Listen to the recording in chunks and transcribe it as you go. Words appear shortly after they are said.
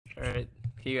All right.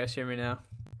 Can you guys hear me now?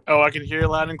 Oh, I can hear you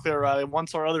loud and clear, Riley.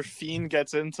 Once our other fiend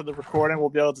gets into the recording, we'll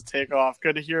be able to take off.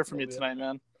 Good to hear from you tonight,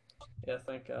 man. Yeah,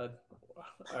 thank God.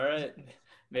 All right.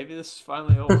 Maybe this is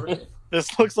finally over.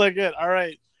 This looks like it. All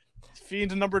right.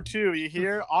 Fiend number 2, you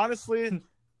hear? Honestly,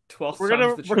 12th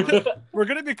we're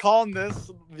gonna be calling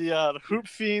this the Hoop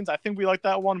Fiends. I think we like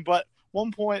that one, but one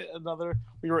point or another,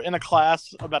 we were in a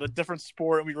class about a different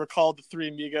sport and we were called the Three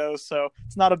Amigos, so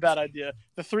it's not a bad idea.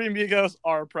 The Three Amigos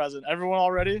are present. Everyone all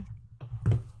ready?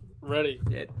 Ready.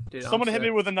 Yeah, dude, Someone hit me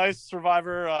with a nice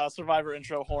Survivor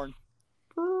intro horn.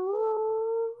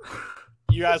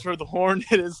 You guys heard the horn.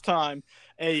 It is time.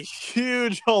 A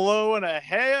huge hello and a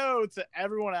hey-o to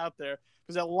everyone out there,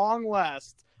 because at long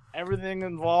last, everything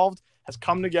involved has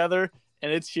come together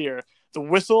and it's here. The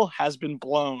whistle has been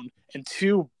blown and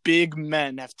 2 big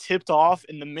men have tipped off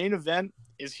and the main event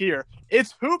is here.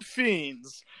 It's Hoop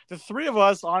Fiends. The 3 of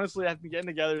us honestly have been getting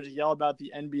together to yell about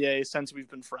the NBA since we've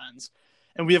been friends.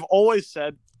 And we have always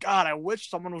said, God, I wish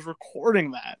someone was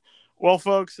recording that. Well,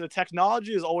 folks, the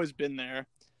technology has always been there.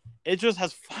 It just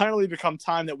has finally become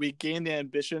time that we gain the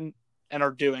ambition and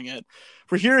are doing it.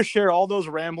 We're here to share all those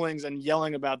ramblings and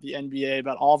yelling about the NBA,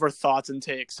 about all of our thoughts and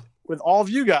takes with all of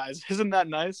you guys. Isn't that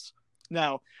nice?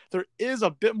 Now, there is a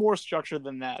bit more structure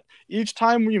than that. Each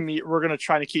time we meet, we're going to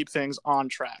try to keep things on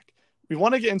track. We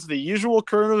want to get into the usual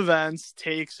current events,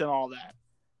 takes, and all that.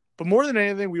 But more than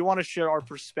anything, we want to share our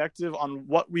perspective on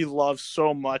what we love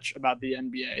so much about the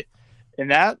NBA.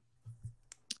 And that,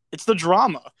 it's the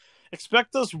drama.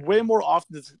 Expect us way more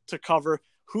often to cover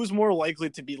who's more likely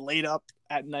to be laid up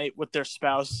at night with their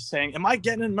spouse saying, am I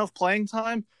getting enough playing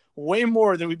time? Way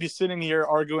more than we'd be sitting here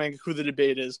arguing who the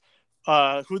debate is,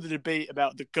 who the debate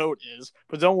about the GOAT is.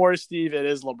 But don't worry, Steve, it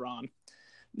is LeBron.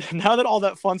 Now that all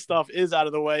that fun stuff is out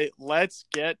of the way, let's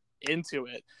get into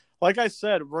it. Like I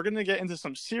said, we're going to get into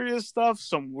some serious stuff,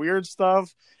 some weird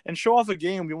stuff, and show off a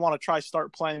game we want to try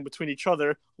start playing between each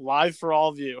other live for all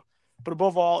of you. But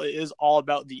above all, it is all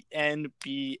about the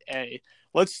NBA.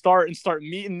 Let's start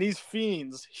meeting these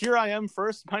fiends. Here I am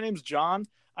first. My name's John.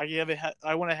 I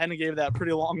went ahead and gave that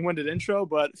pretty long-winded intro,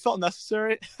 but it felt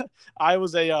necessary. I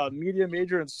was a media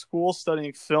major in school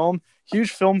studying film.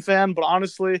 Huge film fan, but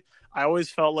honestly, I always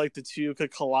felt like the two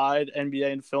could collide,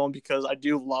 NBA and film, because I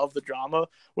do love the drama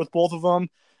with both of them.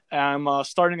 I'm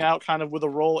starting out kind of with a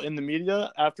role in the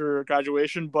media after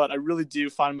graduation, but I really do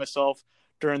find myself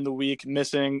during the week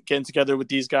missing getting together with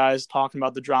these guys, talking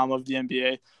about the drama of the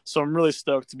NBA. So I'm really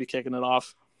stoked to be kicking it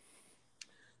off.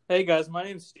 Hey guys, my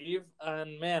name's Steve,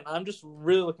 and man, I'm just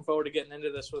really looking forward to getting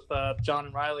into this with John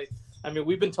and Riley. I mean,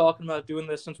 we've been talking about doing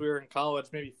this since we were in college,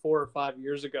 maybe 4 or 5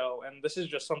 years ago, and this is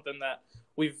just something that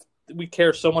we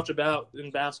care so much about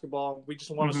in basketball. We just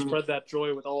want to spread that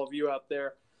joy with all of you out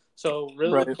there. So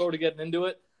really looking forward to getting into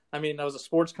it. I mean, I was a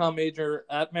sports comm major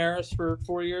at Marist for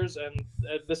 4 years, and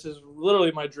this is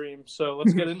literally my dream. So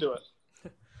let's get into it.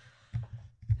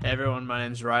 Hey everyone, my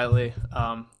name's Riley.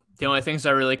 The only things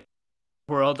I really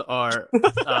world are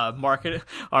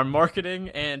marketing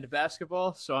and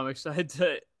basketball. So I'm excited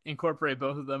to incorporate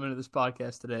both of them into this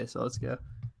podcast today. So let's go.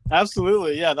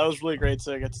 Absolutely. Yeah, that was really great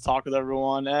to get to talk with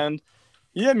everyone. And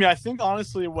yeah, I mean, I think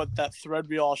honestly what that thread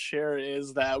we all share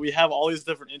is that we have all these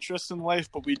different interests in life,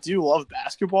 but we do love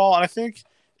basketball. And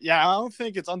I don't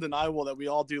think it's undeniable that we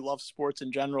all do love sports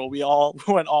in general. We all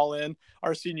went all in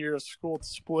our senior year of school to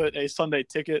split a Sunday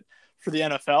ticket for the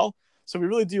NFL. So we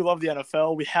really do love the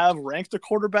NFL. We have ranked a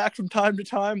quarterback from time to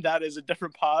time. That is a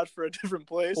different pod for a different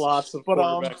place. Lots of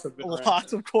quarterbacks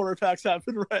have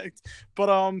been ranked. But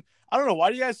I don't know. Why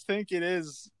do you guys think it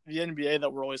is the NBA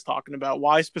that we're always talking about?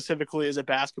 Why specifically is it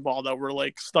basketball that we're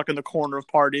like stuck in the corner of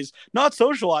parties, not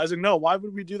socializing? No, why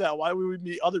would we do that? Why would we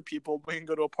meet other people? We can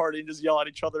go to a party and just yell at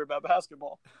each other about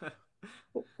basketball.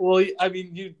 Well, I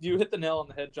mean, you hit the nail on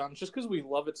the head, John, just because we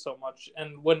love it so much.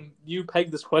 And when you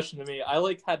pegged this question to me, I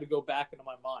had to go back into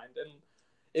my mind. And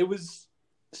it was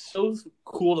so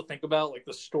cool to think about, like,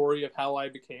 the story of how I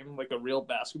became, like, a real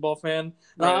basketball fan.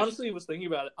 And I honestly was thinking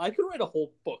about it. I could write a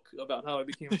whole book about how I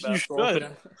became a basketball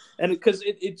fan. And because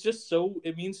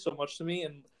it means so much to me.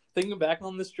 And thinking back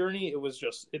on this journey, it was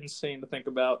just insane to think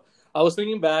about. I was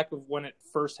thinking back of when it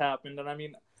first happened. And, I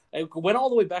mean, it went all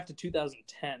the way back to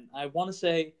 2010. I want to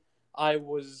say I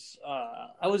was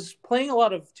playing a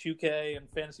lot of 2K and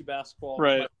fantasy basketball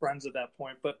with my friends at that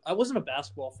point, but I wasn't a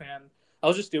basketball fan. I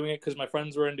was just doing it because my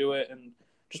friends were into it and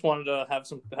just wanted to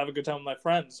have a good time with my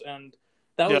friends. And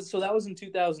that was in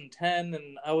 2010.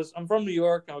 And I'm from New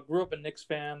York. I grew up a Knicks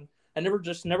fan. I never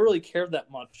really cared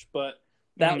that much, but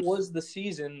that Mhm. was the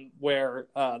season where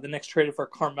the Knicks traded for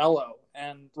Carmelo,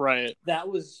 and Right. that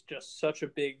was just such a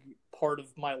big part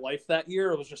of my life that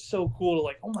year. It was just so cool to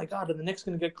like, oh my god, are the Knicks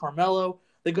going to get Carmelo?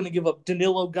 They're going to give up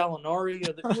Danilo Gallinari?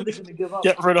 Who are they going to give up?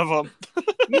 Get rid of him.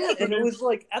 Yeah, I and it mean, was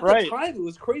like at the right. time it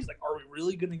was crazy. Like, are we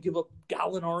really going to give up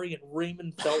Gallinari and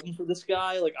Raymond Felton for this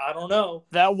guy? Like, I don't know.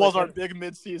 That was Like, our and, big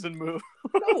mid-season move.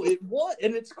 no, it was,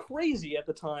 and it's crazy at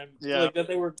the time, Yeah, like that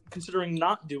they were considering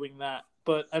not doing that.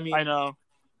 But I know.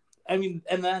 and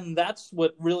then that's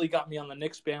what really got me on the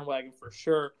Knicks bandwagon for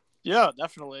sure. Yeah,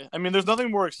 definitely. I mean, there's nothing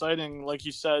more exciting, like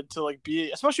you said, to like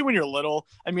be, especially when you're little.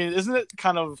 I mean, isn't it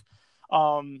kind of,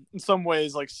 in some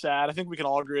ways, like sad? I think we can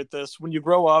all agree with this. When you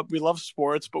grow up, we love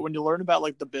sports, but when you learn about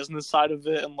like the business side of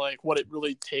it and like what it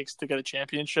really takes to get a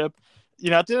championship, at the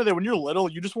end of the day, when you're little,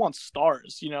 you just want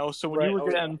stars. So when you Right. were Oh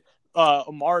yeah. getting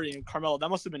Amari and Carmelo, that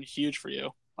must have been huge for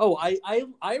you. Oh,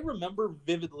 I remember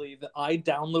vividly that I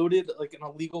downloaded like an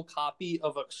illegal copy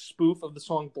of a spoof of the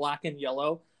song Black and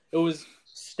Yellow. It was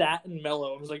Stat and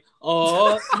Mellow. I was like,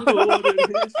 oh, you know what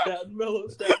it is, Stat and Mellow,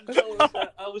 Stat and Mellow.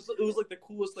 It was like the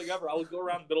coolest thing ever. I would go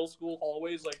around middle school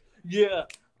hallways like, yeah,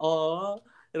 and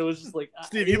it was just like,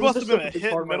 Steve, it you was must have just been such a big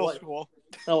hit part in of my middle life. school.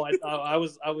 No, I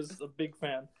was a big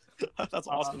fan. That's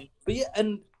awesome. But yeah,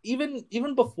 and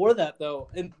even before that though,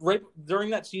 and right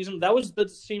during that season, that was the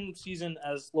same season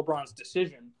as LeBron's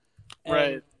decision. And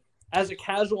Right. as a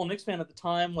casual Knicks fan at the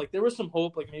time, like there was some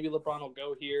hope, like maybe LeBron will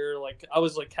go here. Like I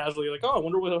was like casually like, oh, I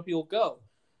wonder where he'll go.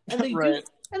 And they do, Right.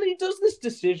 and he does this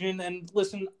decision. And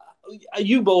listen,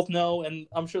 you both know, and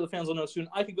I'm sure the fans will know soon.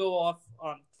 I could go off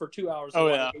on for 2 hours Oh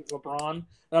on yeah. LeBron, and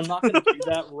I'm not going to do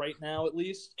that right now, at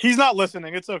least. He's not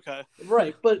listening. It's okay.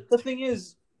 Right, but the thing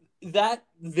is, that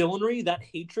villainy, that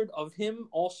hatred of him,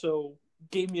 also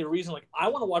gave me a reason. Like, I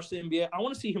want to watch the NBA. I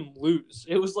want to see him lose.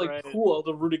 It was like Right. cool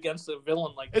to root against a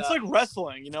villain like It's that. like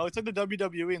wrestling, It's like the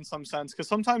WWE in some sense, because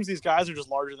sometimes these guys are just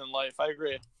larger than life. I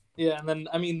agree. Yeah, and then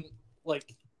I mean,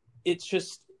 like, it's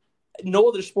just no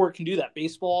other sport can do that.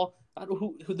 Baseball, I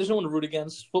don't, who there's no one to root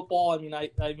against. Football, I mean,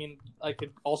 I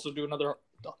could also do another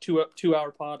 2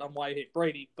 hour pod on why I hate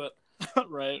Brady, but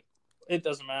Right. it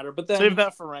doesn't matter. But then Save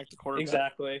that for ranked quarterback.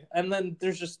 exactly, and then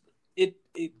there's just it.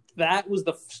 That was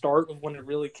the start of when it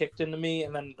really kicked into me,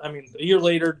 and then I mean, a year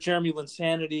later, Jeremy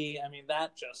Linsanity. I mean,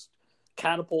 that just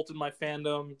catapulted my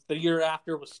fandom. The year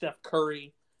after was Steph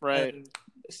Curry. Right. And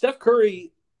Steph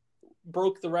Curry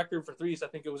broke the record for threes. I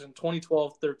think it was in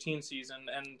 2012-13 season,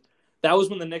 and that was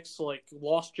when the Knicks like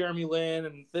lost Jeremy Lin,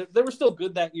 and they were still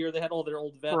good that year. They had all their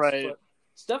old vets, Right. but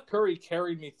Steph Curry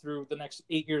carried me through the next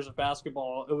 8 years of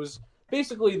basketball. It was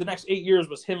basically the next 8 years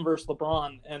was him versus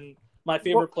LeBron, and my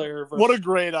favorite player. Versus... What a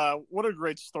great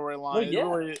storyline!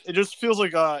 Well, yeah. It just feels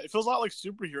like it feels a lot like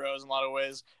superheroes in a lot of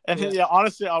ways. And yeah,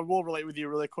 honestly, I will relate with you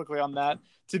really quickly on that.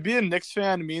 To be a Knicks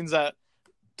fan means that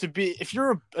if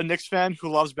you're a Knicks fan who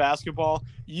loves basketball,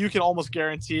 you can almost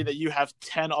guarantee that you have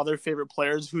 10 other favorite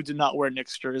players who did not wear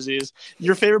Knicks jerseys.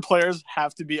 Your favorite players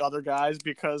have to be other guys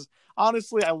because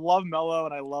honestly, I love Melo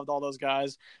and I loved all those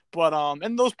guys. But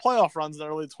and those playoff runs in the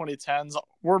early 2010s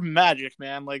were magic,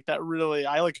 man. Like that really,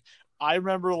 I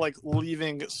remember like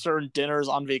leaving certain dinners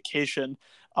on vacation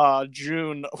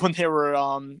June when they were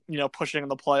pushing in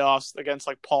the playoffs against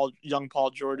like young Paul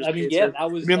George's I mean, Pacers. yeah, that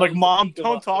was. I mean, like, Mom,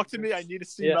 don't talk to Pacers. me. I need to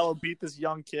see Yeah. Melo beat this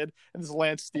young kid and this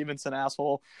Lance Stevenson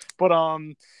asshole. But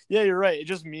yeah, you're right. It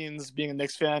just means being a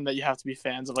Knicks fan that you have to be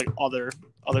fans of like other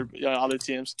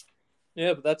teams.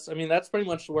 Yeah, but that's pretty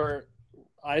much where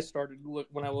I started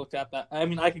when I looked at that. I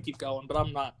mean, I could keep going, but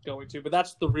I'm not going to. But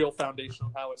that's the real foundation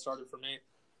of how it started for me.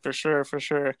 For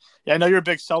sure. Yeah, I know you're a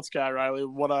big Celtics guy, Riley.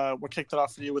 What kicked it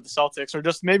off for you with the Celtics, or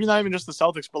just maybe not even just the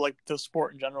Celtics, but like the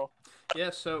sport in general? Yeah,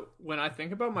 so when I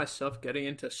think about myself getting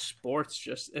into sports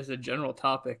just as a general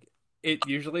topic, it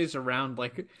usually is around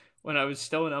like when I was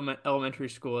still in elementary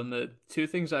school, and the two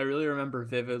things I really remember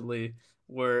vividly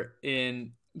were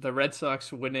in the Red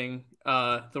Sox winning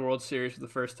the World Series for the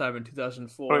first time in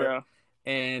 2004, Oh yeah,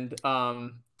 and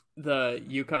the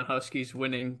UConn Huskies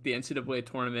winning the NCAA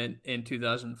tournament in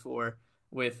 2004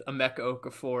 with Emeka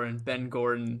Okafor and Ben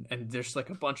Gordon, and there's like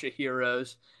a bunch of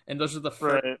heroes, and those are the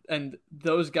first, right. and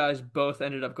those guys both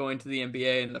ended up going to the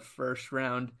NBA in the first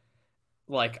round.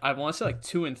 Like I want to say like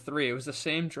 2 and 3. It was the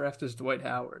same draft as Dwight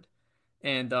Howard,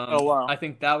 and Oh wow, I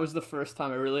think that was the first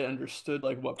time I really understood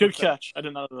like what. good catch. I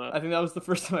did not know that. I think that was the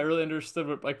first time I really understood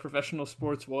what like professional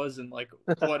sports was and like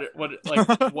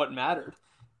what mattered.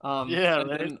 Yeah, and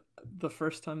right. then the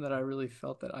first time that I really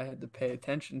felt that I had to pay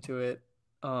attention to it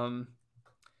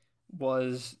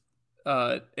was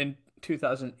in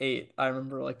 2008. I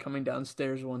remember like coming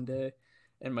downstairs one day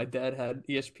and my dad had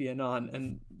ESPN on,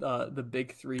 and the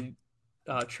big three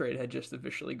trade had just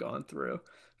officially gone through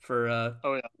for uh,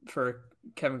 Oh yeah. for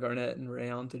Kevin Garnett and Ray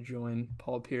Allen to join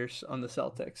Paul Pierce on the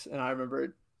Celtics. And I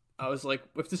remember I was like,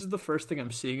 if this is the first thing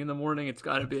I'm seeing in the morning, it's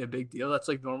got to be a big deal. That's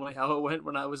like normally how it went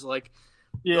when I was like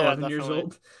Yeah, 11 years definitely.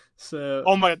 old. So,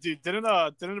 Oh my god, dude, didn't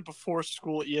it before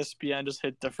school ESPN just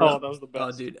hit Oh, different? that was the oh,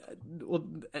 best. dude, well,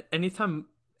 anytime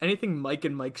anything Mike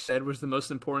and Mike said was the most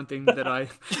important thing that I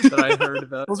heard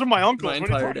about Those are my my uncles.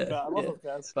 What are you entire talking day. about? I love Yeah, those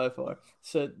guys. by far.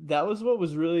 So that was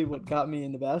what got me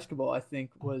into basketball. I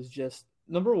think was just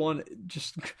number one,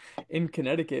 just in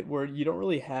Connecticut where you don't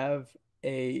really have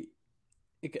a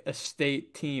a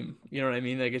state team. You know what I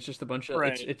mean? Like it's just a bunch of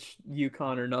Right. it's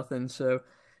UConn or nothing. So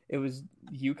it was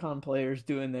UConn players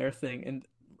doing their thing, and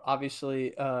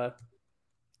obviously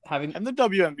having And the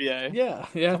WNBA. yeah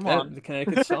Come on. the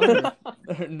Connecticut Sun or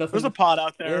There's a nothing. pod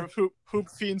out there Yeah, of hoop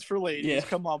fiends for yeah, ladies.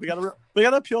 Come on, we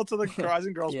gotta appeal to the guys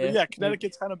and girls. But yeah. yeah, Maybe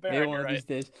Connecticut's kind of maybe barren. one You're of right. these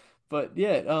days. But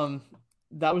yeah,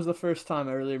 that was the first time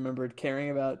I really remembered caring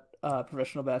about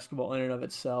professional basketball in and of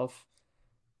itself,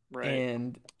 Right.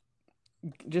 and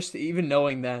just even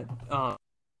knowing that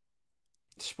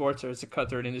sports are it's a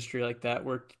cutthroat industry like that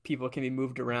where people can be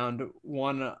moved around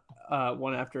one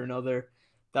after another.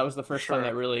 That was the For first time sure.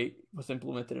 that really was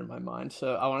implemented in my mind.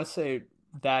 So I want to say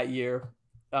that year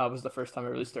was the first time I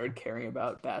really started caring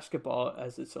about basketball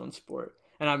as its own sport.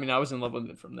 And I mean, I was in love with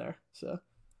it from there. So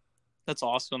That's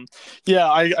awesome. Yeah,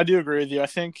 I do agree with you. I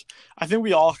think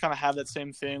we all kind of have that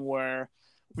same thing where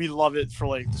we love it for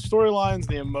like the storylines,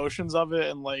 the emotions of it,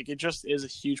 and like it just is a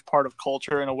huge part of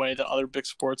culture in a way that other big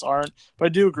sports aren't. But I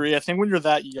do agree. I think when you're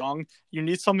that young, you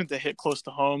need something to hit close to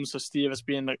home. So Steve, as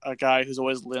being a guy who's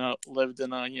always lived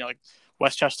in a like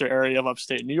Westchester area of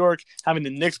upstate New York, having the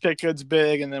Knicks get goods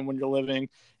big, and then when you're living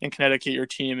in Connecticut, your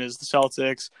team is the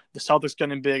Celtics. The Celtics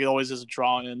getting big, it always is a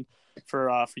draw in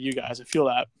for you guys. I feel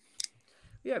that.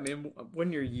 yeah, I mean,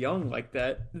 when you're young like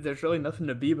that, there's really nothing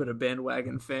to be but a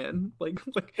bandwagon fan. Like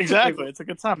Exactly. It's a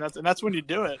good time. That's when you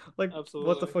do it. like what the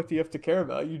Absolutely. fuck do you have to care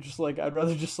about? You just like I'd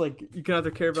rather just like you can either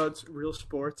care about real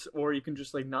sports or you can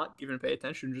just like not even pay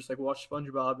attention, just like watch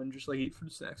SpongeBob and just like eat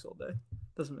fruit snacks all day.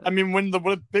 Doesn't I matter. mean, when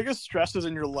the biggest stresses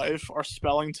in your life are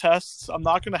spelling tests, I'm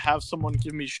not going to have someone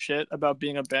give me shit about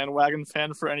being a bandwagon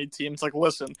fan for any team. It's like,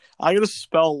 listen, I got to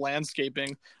spell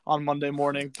landscaping on Monday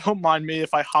morning. Don't mind me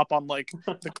if I hop on like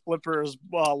the Clippers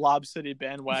Lob City Yeah,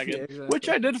 bandwagon, which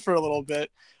exactly. I did for a little bit.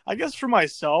 I guess for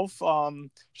myself,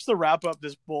 just to wrap up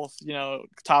this both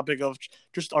topic of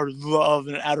just our love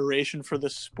and adoration for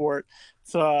this sport.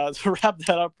 To wrap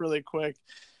that up really quick,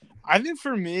 I think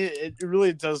for me, it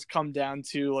really does come down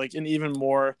to like an even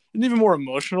more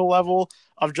emotional level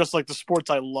of just like the sports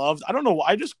I loved. I don't know.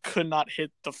 I just could not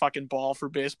hit the fucking ball for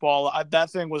baseball. That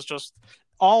thing was just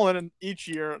all in each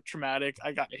year traumatic.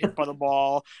 I got hit by the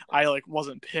ball. I like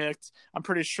wasn't picked. I'm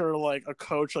pretty sure like a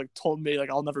coach like told me like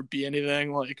I'll never be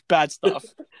anything, like bad stuff.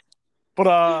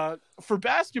 But for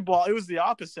basketball, it was the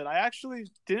opposite. I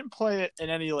actually didn't play it in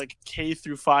any like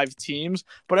K-5 teams,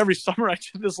 but every summer I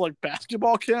did this like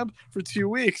basketball camp for 2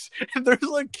 weeks. And there's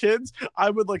like kids I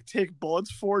would like take bullets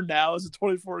for now as a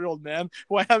 24-year-old man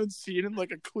who I haven't seen in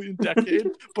like a clean decade,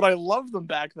 but I loved them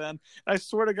back then. And I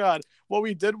swear to God, what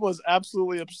we did was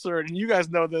absolutely absurd. And you guys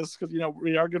know this because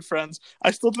we are good friends.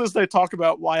 I still to this day talk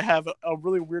about why I have a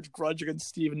really weird grudge against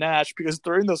Steve Nash because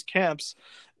during those camps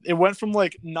it went from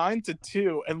like 9 to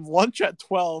 2 and lunch at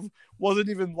 12 wasn't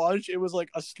even lunch. It was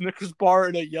like a Snickers bar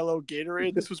and a yellow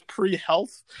Gatorade. This was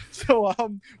pre-health. So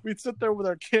we'd sit there with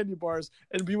our candy bars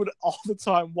and we would all the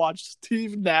time watch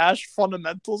Steve Nash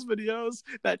fundamentals videos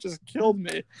that just killed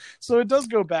me. So it does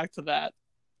go back to that.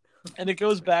 And it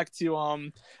goes back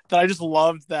to that I just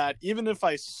loved that even if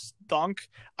I stunk,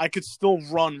 I could still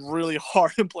run really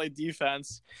hard and play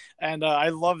defense. And I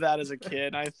love that as a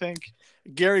kid. I think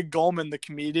Gary Goldman, the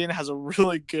comedian, has a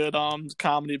really good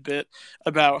comedy bit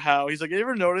about how he's like, you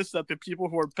ever notice that the people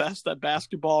who are best at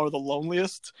basketball are the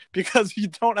loneliest because you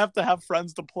don't have to have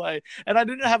friends to play. And I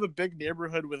didn't have a big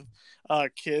neighborhood with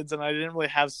kids, and I didn't really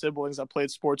have siblings that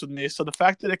played sports with me. So the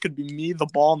fact that it could be me, the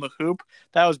ball, and the hoop,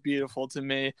 that was beautiful to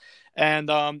me. And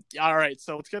all right,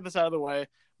 so let's get this out of the way.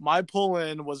 My pull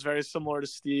in was very similar to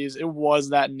Steve's. It was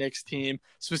that Knicks team.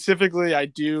 Specifically, I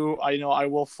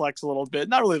will flex a little bit.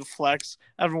 Not really the flex.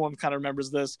 Everyone kind of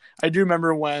remembers this. I do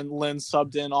remember when Lynn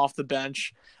subbed in off the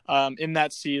bench in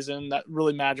that season, that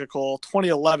really magical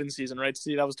 2011 season, right,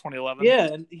 Steve? That was 2011.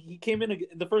 Yeah, and he came in.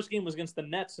 The first game was against the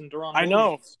Nets and Deron I know.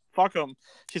 Williams. Fuck him.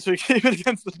 So he came in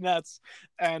against the Nets,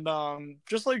 and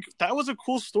just like that was a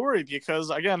cool story because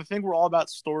again, I think we're all about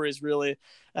stories. Really,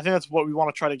 I think that's what we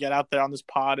want to try to get out there on this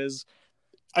pod. Is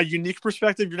a unique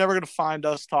perspective. You're never going to find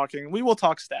us talking. We will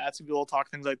talk stats, we will talk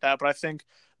things like that, but I think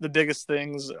the biggest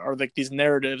things are like these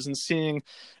narratives and seeing,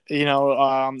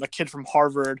 a kid from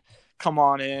Harvard come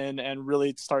on in and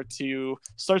really start to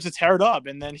tear it up.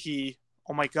 And then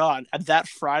oh my God, at that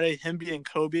Friday, him being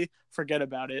Kobe, forget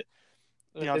about it.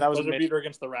 His That was buzzer amazing. beater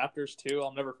against the Raptors too.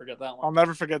 I'll never forget that one. I'll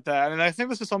never forget that. And I think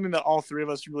this is something that all three of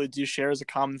us really do share as a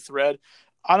common thread.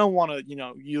 I don't want to,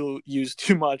 you use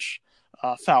too much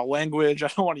foul language. I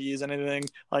don't want to use anything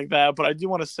like that. But I do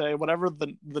want to say, whatever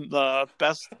the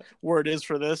best word is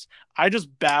for this, I just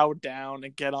bow down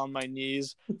and get on my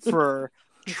knees for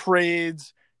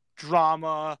trades,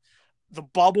 drama. The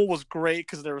bubble was great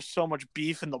because there was so much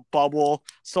beef in the bubble.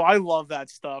 So I love that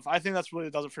stuff. I think that's really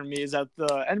what does it for me, is that the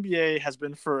NBA has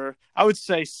been I would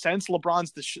say, since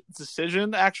LeBron's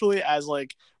decision, actually, as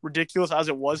like ridiculous as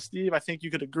it was, Steve, I think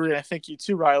you could agree, and I think you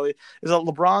too, Riley, is that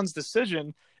LeBron's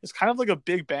decision is kind of like a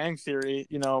Big Bang Theory,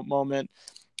 moment.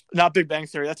 Not Big Bang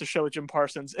Theory. That's a show with Jim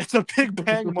Parsons. It's a Big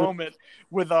Bang moment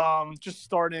with just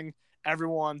starting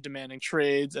everyone demanding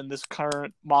trades and this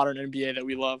current modern NBA that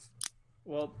we love.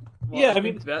 Well, yeah, I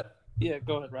mean that. Yeah,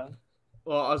 go ahead, Riley.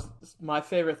 Well, my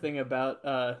favorite thing about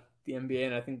the NBA,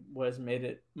 and I think what has made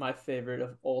it my favorite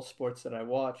of all sports that I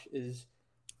watch, is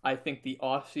I think the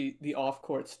off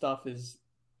court stuff is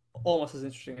almost as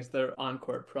interesting as their on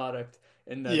court product,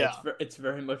 in that it's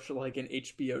very much like an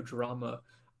HBO drama.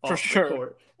 For sure. The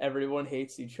court. Everyone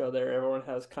hates each other. Everyone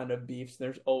has kind of beefs.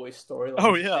 There's always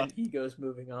storylines and egos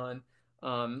moving on.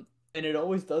 And it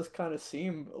always does kind of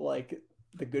seem like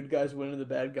the good guys win and the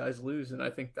bad guys lose. And I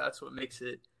think that's what makes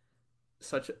it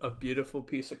such a beautiful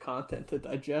piece of content to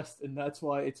digest. And that's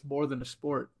why it's more than a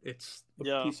sport. It's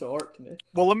a piece of art to me.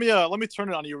 Well, let me turn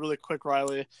it on you really quick,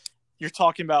 Riley. You're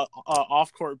talking about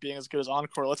off court being as good as on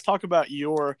court. Let's talk about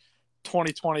your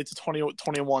 2020 to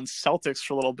 2021 Celtics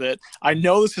for a little bit. I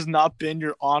know this has not been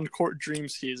your on-court dream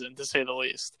season, to say the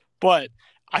least, but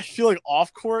I feel like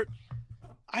off-court,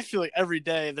 every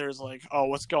day there's like, oh,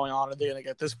 what's going on? Are they going to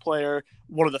get this player?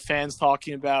 What are the fans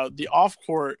talking about? The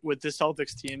off-court with this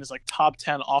Celtics team is like top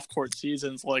 10 off-court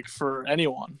seasons, like, for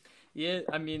anyone. Yeah,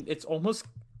 I mean, it's almost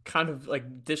kind of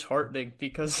like disheartening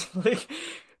because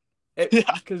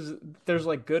because there's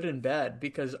like good and bad,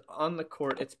 because on the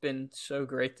court it's been so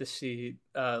great to see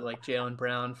like Jaylen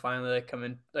Brown finally like come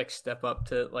in, like step up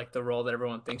to like the role that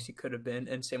everyone thinks he could have been,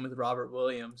 and same with Robert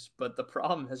Williams. But the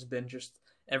problem has been just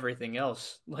everything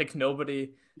else. Like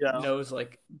nobody knows,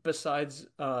 like besides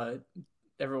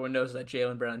everyone knows that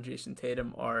Jaylen Brown and Jason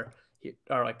Tatum are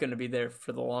like going to be there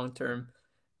for the long term.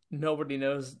 Nobody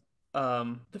knows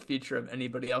the future of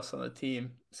anybody else on the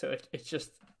team. So it's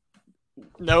just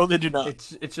no, they do not.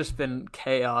 It's just been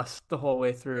chaos the whole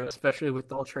way through, especially with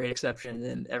the whole trade exception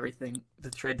and everything, the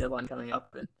trade deadline coming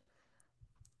up, and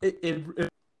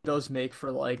it does make for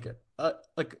like a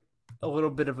little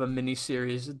bit of a mini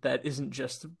series that isn't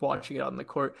just watching it on the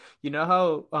court. You know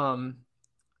how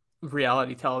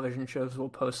reality television shows will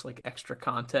post like extra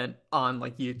content on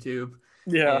like YouTube,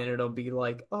 and it'll be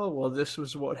like, oh well, this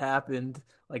was what happened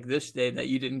like this day that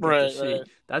you didn't get to see. Right.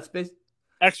 That's basically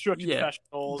extra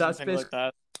confessionals, that's and things like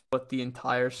that. What the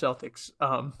entire Celtics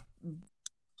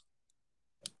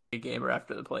game or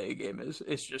after the play game is.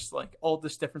 It's just like all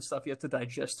this different stuff you have to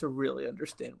digest to really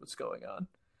understand what's going on.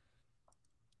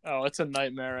 Oh, it's a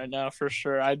nightmare right now for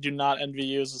sure. I do not envy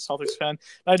you as a Celtics fan.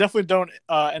 I definitely don't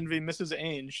envy Mrs.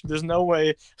 Ainge. There's no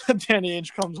way Danny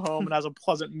Ainge comes home and has a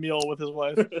pleasant meal with his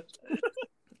wife.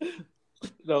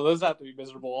 No, those have to be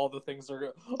miserable. All the things are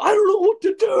going, I don't know what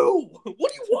to do.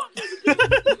 What do you want me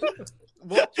to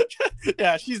do?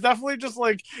 Yeah, she's definitely just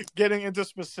like getting into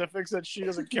specifics that she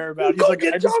doesn't care about. He's like,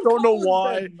 I just don't know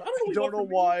why. I don't know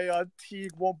why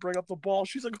Teague won't bring up the ball.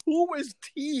 She's like, who is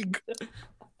Teague?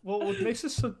 Well, what makes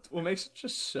it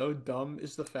just so dumb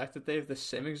is the fact that they have the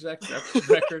same exact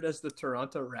record as the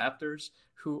Toronto Raptors,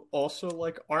 who also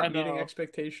like aren't meeting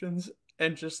expectations.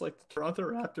 And just like the Toronto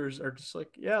Raptors are just like,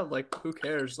 yeah, like who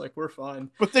cares? Like we're fine.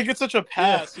 But they get such a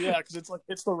pass, because it's like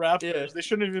it's the Raptors. Yeah. They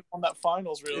shouldn't have even won that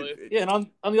finals, really. Yeah, and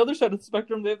on the other side of the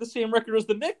spectrum, they have the same record as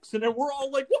the Knicks, and then we're all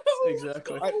like, whoa!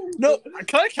 Exactly. I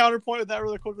kind of counterpoint with that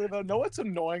really quickly though. No, what's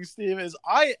annoying, Steve, is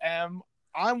I'm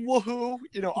woohoo.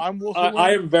 I'm woohooing.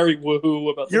 I am very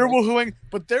woohoo about. You're woohooing,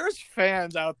 but there's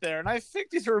fans out there, and I think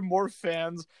these are more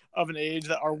fans of an age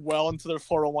that are well into their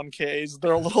 401ks.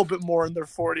 They're a little bit more in their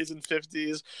 40s and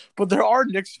 50s, but there are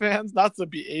Knicks fans. Not to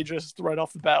be ageist right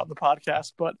off the bat on the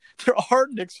podcast, but there are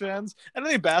Knicks fans and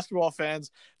any basketball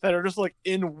fans that are just like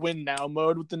in win now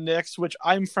mode with the Knicks, which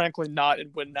I'm frankly not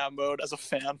in win now mode as a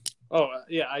fan. Oh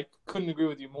yeah, I couldn't agree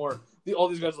with you more. all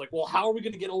these guys are like, well, how are we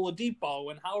going to get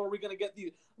Oladipo and how are we going to get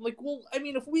the? I'm like, well, I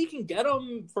mean, if we can get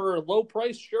them for a low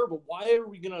price, sure, but why are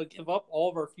we going to give up all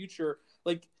of our future?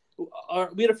 Like,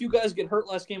 we had a few guys get hurt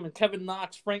last game, and Kevin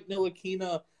Knox, Frank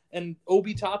Ntilikina, and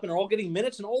Obi Toppin are all getting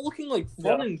minutes and all looking like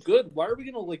fun and good. Why are we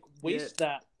going to like waste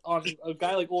that on a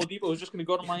guy like Oladipo who's just going to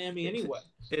go to Miami anyway?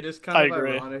 It is kind of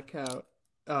ironic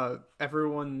how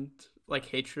everyone's like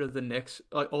hatred of the Knicks,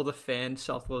 like all the fan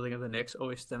self-loathing of the Knicks,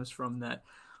 always stems from that.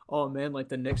 Oh man, like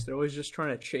the Knicks, they're always just trying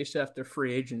to chase after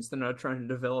free agents. They're not trying to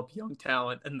develop young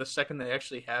talent. And the second they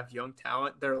actually have young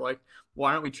talent, they're like,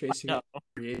 why aren't we chasing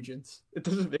free agents? It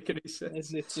doesn't make any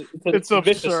sense. It's a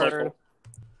vicious cycle.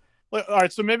 Like, all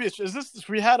right, so maybe is this?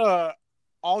 We had a.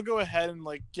 I'll go ahead and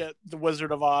like get the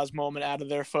Wizard of Oz moment out of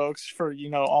there, folks. For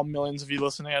all millions of you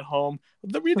listening at home,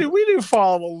 we do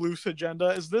follow a loose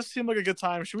agenda. Does this seem like a good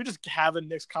time? Should we just have a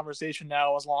Knicks conversation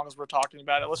now? As long as we're talking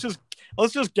about it,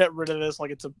 let's just get rid of this.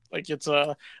 Like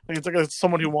it's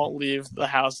someone who won't leave the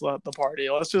house, the party.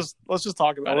 Let's just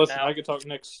talk about it now. I could talk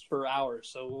Knicks for hours.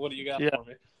 So what do you got for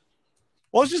me?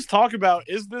 Well, let's just talk about,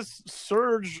 is this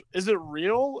surge, is it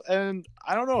real? And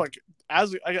I don't know, like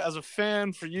as a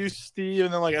fan for you, Steve,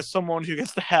 and then like as someone who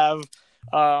gets to have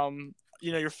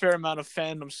your fair amount of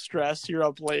fandom stress, you're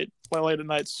up late at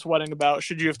night sweating about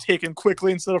should you have taken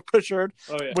Quickly instead of Pritchard,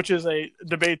 which is a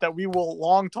debate that we will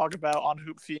long talk about on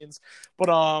Hoop Fiends. But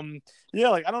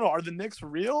like I don't know, are the Knicks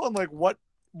real? And like what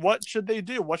should they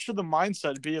do? What should the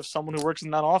mindset be of someone who works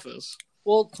in that office?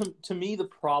 Well, to me, the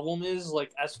problem is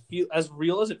like as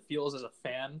real as it feels as a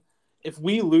fan. If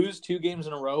we lose 2 games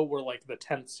in a row, we're like the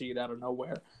 10th seed out of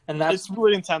nowhere, and that's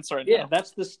really intense right now. Yeah, that's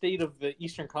the state of the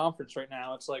Eastern Conference right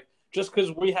now. It's like just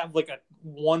because we have like a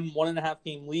 1.5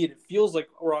 game lead, it feels like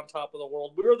we're on top of the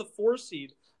world. We were the 4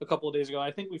 seed a couple of days ago.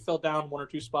 I think we fell down 1 or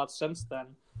 2 spots since then.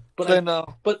 But I know.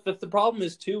 But the problem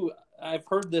is too. I've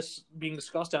heard this being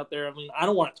discussed out there. I mean, I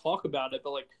don't want to talk about it,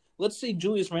 but like. Let's say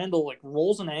Julius Randle like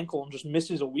rolls an ankle and just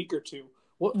misses a week or 2.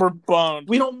 We're boned.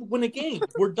 We don't win a game.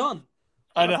 We're done.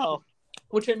 I know.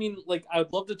 Which I mean, like I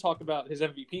would love to talk about his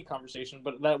MVP conversation,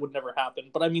 but that would never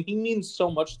happen. But I mean, he means so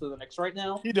much to the Knicks right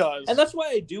now. He does, and that's why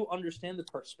I do understand the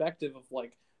perspective of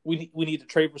like we need to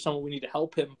trade for someone, we need to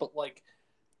help him. But like,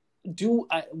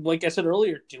 like I said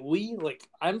earlier, do we? Like,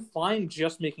 I'm fine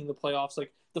just making the playoffs.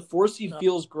 Like the 4 seed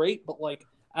feels great, but like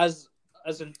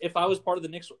if I was part of the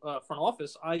Knicks front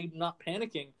office, I'm not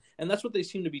panicking, and that's what they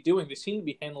seem to be doing. They seem to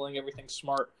be handling everything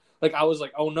smart. Like I was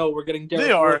like, oh no, we're getting Derek.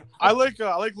 They are. I like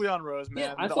Leon Rose,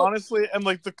 man. Yeah, honestly, and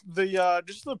like the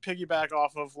just to piggyback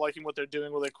off of liking what they're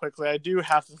doing really quickly, I do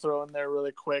have to throw in there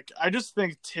really quick. I just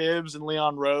think Tibbs and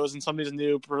Leon Rose and some of these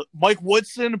new Mike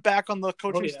Woodson back on the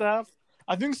coaching staff.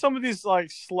 I think some of these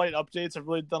like slight updates have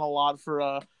really done a lot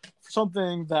for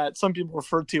something that some people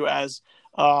refer to as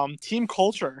team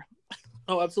culture.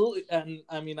 Oh, absolutely. And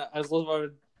I mean, I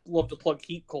would love to plug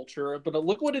Heat culture, but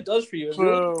look what it does for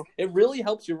you. It really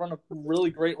helps you run a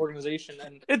really great organization.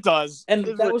 And it does. And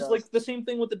that was like the same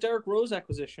thing with the Derrick Rose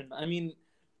acquisition. I mean,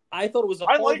 I thought it was a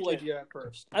horrible idea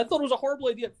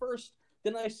at first.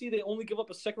 Then I see they only give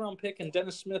up a 2nd-round pick and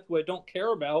Dennis Smith, who I don't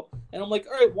care about. And I'm like,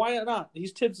 all right, why not?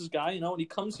 He's Tibbs' guy, and he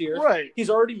comes here. Right.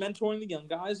 He's already mentoring the young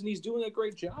guys, and he's doing a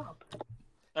great job.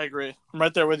 I agree. I'm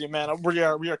right there with you, man. We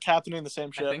are captaining the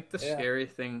same ship. I think the scary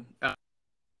thing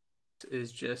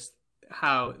is just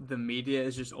how the media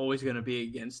is just always going to be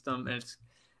against them, and it's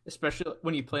especially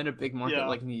when you play in a big market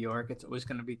like New York. It's always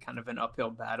going to be kind of an uphill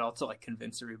battle to like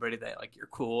convince everybody that like you're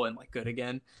cool and like good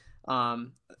again.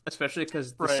 Especially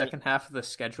because the second half of the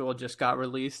schedule just got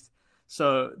released.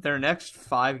 So their next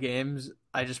 5 games,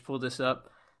 I just pulled this up.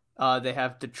 They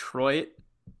have Detroit,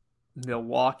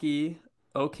 Milwaukee,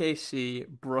 OKC,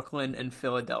 Brooklyn, and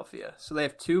Philadelphia. So they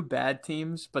have 2 bad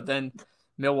teams, but then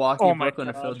Milwaukee, Brooklyn,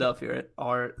 and Philadelphia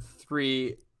are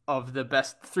 3 of the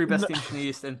best 3 best teams in the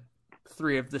East and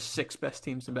 3 of the 6 best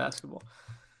teams in basketball.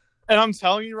 And I'm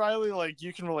telling you, Riley, like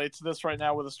you can relate to this right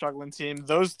now with a struggling team.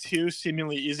 Those 2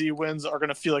 seemingly easy wins are going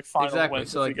to feel like final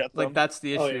wins. So like that's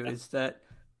the issue is that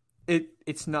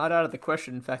it's not out of the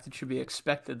question. In fact, it should be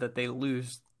expected that they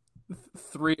lose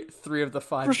three of the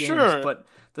 5 games. Sure. But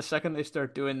the second they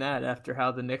start doing that, after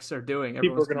how the Knicks are doing,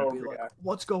 everyone's going to be like,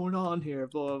 "What's going on here?"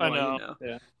 Blah blah blah. I know.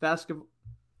 Yeah. Basketball.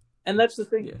 And that's the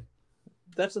thing. Yeah.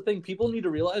 That's the thing. People need to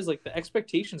realize like the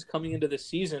expectations coming into this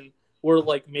season were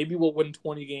like maybe we'll win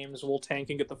 20 games, we'll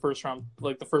tank and get the first round,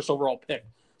 like the first overall pick.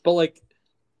 But like,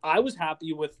 I was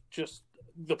happy with just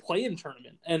the play-in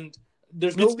tournament, and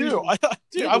there's no reason.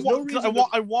 I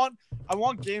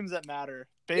want games that matter.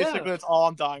 Basically, that's all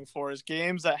I'm dying for is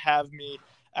games that have me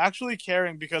actually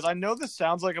caring. Because I know this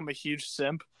sounds like I'm a huge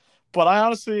simp, but I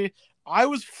I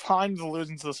was fine with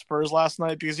losing to the Spurs last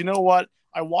night because you know what?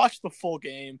 I watched the full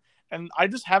game and I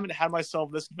just haven't had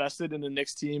myself this invested in the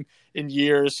Knicks team in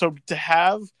years. So to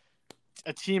have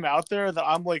a team out there that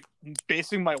I'm like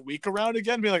basing my week around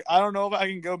again, be like, I don't know if I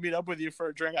can go meet up with you for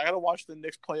a drink. I gotta watch the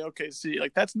Knicks play OKC.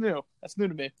 Like that's new. That's new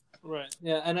to me. Right.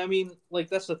 Yeah, and I mean, like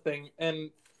that's the thing,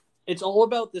 and it's all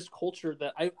about this culture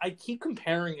that I keep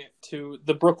comparing it to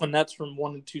the Brooklyn Nets from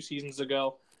 1 and 2 seasons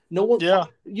ago. No one, Yeah.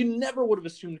 you never would have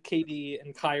assumed KD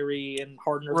and Kyrie and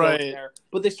Harden are going Right. there,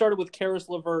 but they started with Karis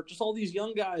LeVert, just all these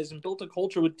young guys, and built a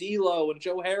culture with D'Lo and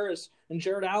Joe Harris and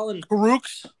Jared Allen.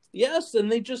 Brooks. Yes,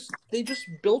 and they just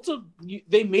built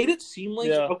they made it seem like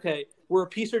Yeah. okay, we're a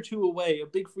piece or two away. A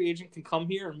big free agent can come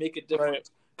here and make a difference. Right.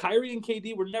 Kyrie and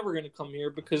KD were never going to come here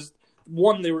because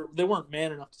one, they weren't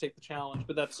man enough to take the challenge,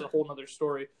 but that's a whole nother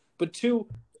story. But two,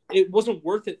 it wasn't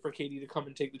worth it for KD to come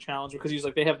and take the challenge because he's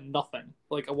like they have nothing.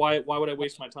 Like why would I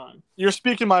waste my time? You're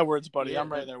speaking my words, buddy. Yeah,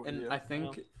 I'm right there with and you. I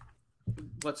think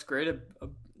what's great,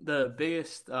 the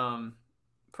biggest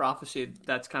prophecy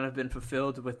that's kind of been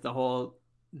fulfilled with the whole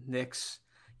Knicks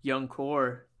young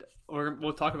core, or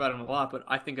we'll talk about him a lot, but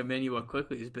I think Emmanuel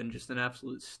quickly has been just an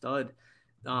absolute stud.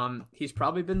 He's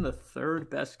probably been the third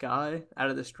best guy out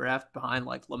of this draft behind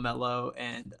like LaMelo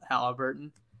and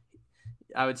Halliburton.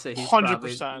 I would say he's 100%.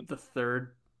 probably the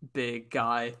third big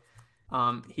guy.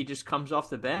 He just comes off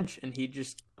the bench and he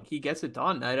gets it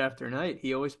done night after night.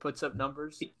 He always puts up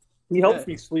numbers. He helps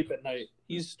me sleep at night.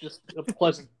 He's just a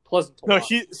pleasant to No,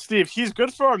 watch. Steve, he's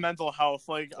good for our mental health.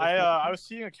 Like I was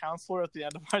seeing a counselor at the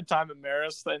end of my time at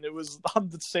Marist, and it was on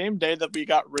the same day that we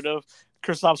got rid of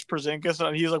Kristaps Porzingis,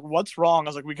 and he's like, "What's wrong?" I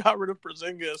was like, "We got rid of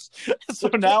Porzingis." So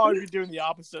now I'd be doing the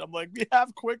opposite. I'm like, "We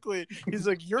have quickly." He's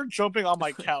like, "You're jumping on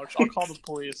my couch. I'll call the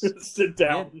police." Sit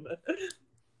down.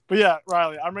 But yeah,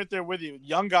 Riley, I'm right there with you.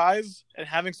 Young guys and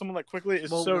having someone like quickly is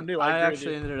so new. I agree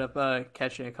actually with you. ended up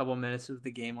catching a couple minutes of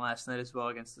the game last night as well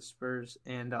against the Spurs,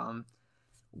 and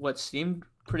what seemed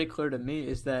pretty clear to me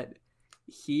is that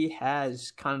he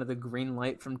has kind of the green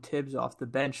light from Tibbs off the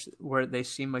bench, where they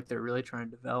seem like they're really trying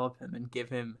to develop him and give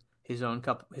him his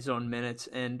own minutes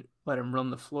and let him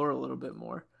run the floor a little bit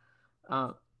more.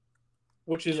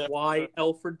 Which is why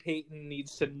Elfrid Payton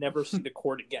needs to never see the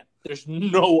court again. There's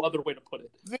no other way to put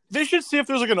it. They should see if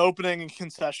there's like an opening in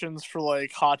concessions for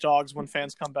like hot dogs when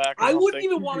fans come back. I wouldn't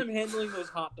even want him handling those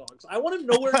hot dogs. I want him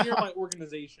nowhere near my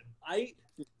organization.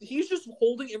 He's just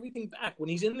holding everything back. When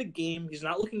he's in the game, he's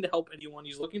not looking to help anyone.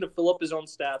 He's looking to fill up his own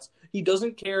stats. He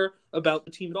doesn't care about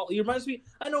the team at all. He reminds me,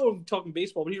 I know I'm talking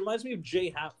baseball, but he reminds me of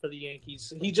Jay Happ for the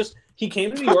Yankees. He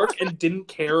came to New York and didn't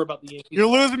care about the Yankees. You're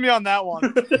losing me on that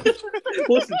one.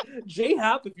 Listen, Jay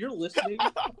Happ, if you're listening,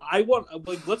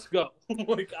 let's go.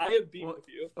 I have beef with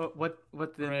you. What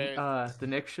the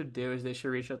Knicks should do is they should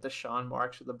reach out to Sean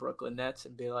Marks of the Brooklyn Nets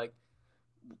and be like,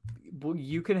 well,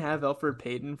 you can have Elfrid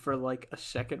Payton for like a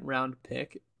second round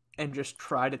pick and just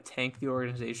try to tank the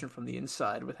organization from the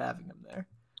inside with having him there,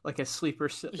 like a sleeper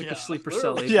cell.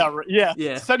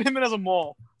 Yeah. Send him in as a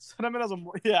mole.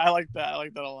 Yeah, I like that. I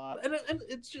like that a lot. And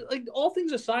it's just like all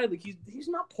things aside, like he's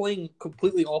not playing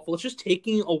completely awful. It's just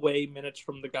taking away minutes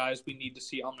from the guys we need to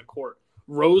see on the court.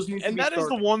 Rose needs and to be that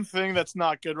starting. Is the one thing that's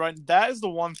not good, right? That is the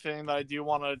one thing that I do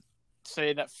want to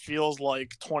say that feels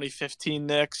like 2015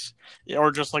 Knicks,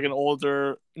 or just like an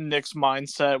older Knicks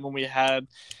mindset when we had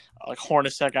like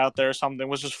Hornacek out there or something,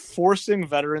 was just forcing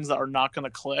veterans that are not going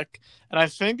to click. And I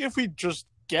think if we just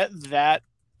get that,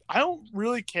 I don't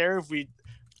really care if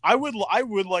I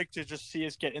would like to just see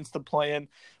us get into the play-in,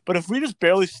 but if we just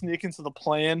barely sneak into the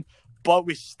play-in, but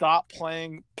we stop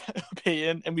playing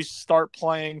Payton and we start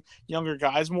playing younger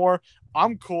guys more,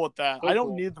 I'm cool with that. I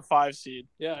don't need the 5 seed.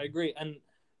 Yeah, I agree. And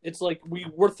it's like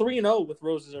we're 3-0 with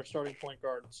Rose as our starting point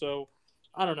guard. So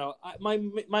I don't know. My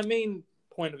main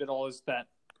point of it all is that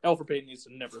Elfrid Payton needs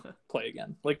to never play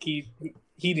again. Like he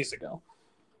needs to go.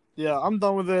 Yeah, I'm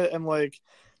done with it, and like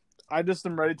I just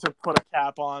am ready to put a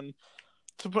cap on.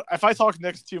 If I talk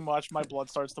Knicks too much, my blood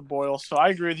starts to boil. So I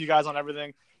agree with you guys on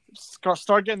everything.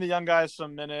 Start getting the young guys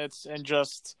some minutes, and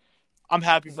just I'm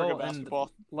happy for good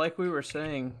basketball. Like we were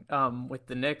saying, with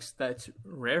the Knicks, that's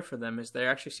rare for them. Is they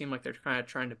actually seem like they're kind of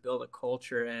trying to build a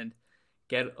culture and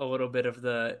get a little bit of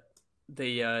the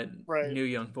new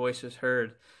young voices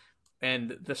heard.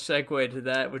 And the segue to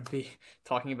that would be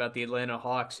talking about the Atlanta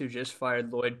Hawks, who just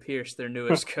fired Lloyd Pierce, their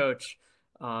newest coach.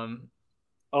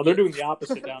 They're doing the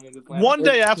opposite down in Atlanta. One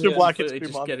day after Black History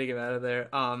Month, just getting him out of there.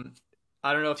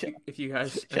 I don't know if you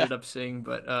guys ended up seeing,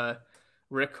 but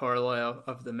Rick Carlisle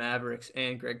of the Mavericks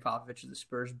and Greg Popovich of the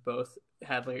Spurs both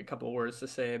had like a couple words to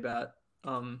say about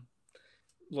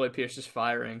Lloyd Pierce's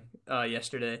firing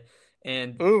yesterday.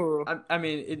 And Ooh. I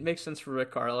mean, it makes sense for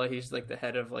Rick Carlisle. He's like the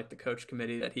head of like the coach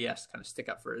committee that he has to kind of stick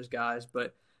up for his guys.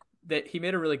 But that he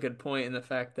made a really good point in the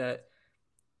fact that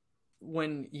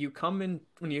when you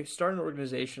start an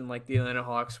organization like the Atlanta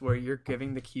Hawks where you're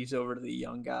giving the keys over to the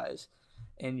young guys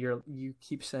and you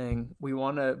keep saying we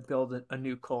want to build a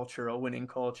new culture, a winning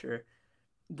culture,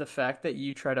 the fact that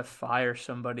you try to fire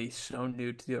somebody so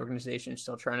new to the organization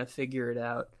still trying to figure it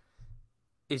out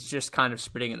is just kind of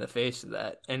spitting in the face of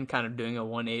that and kind of doing a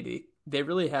 180. They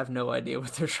really have no idea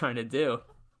what they're trying to do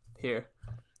here.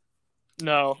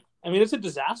 No. I mean, it's a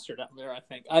disaster down there. I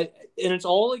think and it's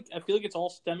all like I feel like it's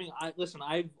all stemming. Listen.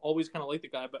 I've always kind of liked the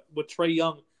guy, but with Trae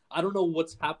Young, I don't know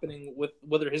what's happening with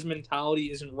whether his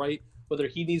mentality isn't right, whether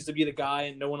he needs to be the guy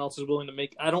and no one else is willing to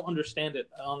make. I don't understand it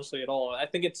honestly at all. I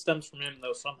think it stems from him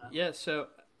though somehow. Yeah. So,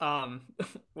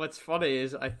 what's funny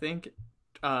is I think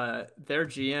their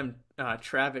GM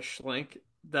Travis Schlink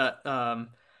that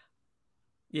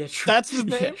yeah That's his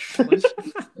name? yeah, Schlink.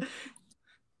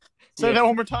 Say Yeah. that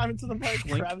one more time into the mic.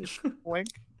 Schlink. Travis Schlink.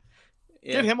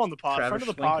 Yeah. Get him on the pod. Travis Friend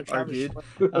of the Schlink, pod, our Travis dude.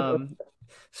 Schlink.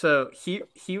 So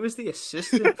he was the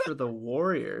assistant for the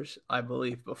Warriors, I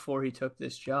believe, before he took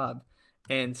this job.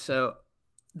 And so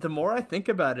the more I think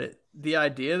about it, the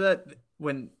idea that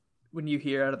when you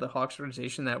hear out of the Hawks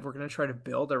organization that we're going to try to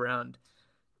build around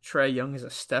Trae Young as a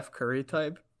Steph Curry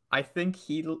type, I think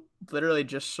he literally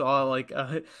just saw like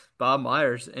Bob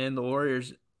Myers and the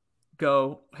Warriors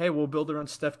go, "Hey, we'll build around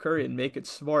Steph Curry and make it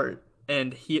smart."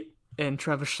 And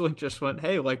Travis Schlenk just went,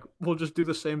 "Hey, like we'll just do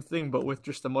the same thing, but with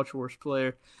just a much worse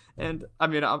player." And I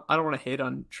mean, I don't want to hate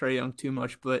on Trae Young too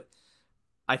much, but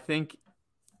I think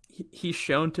he's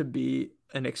shown to be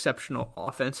an exceptional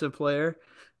offensive player,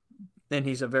 and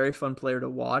he's a very fun player to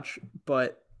watch.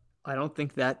 But I don't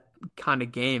think that kind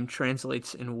of game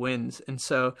translates in wins, and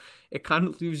so it kind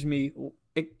of leaves me.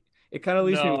 It kind of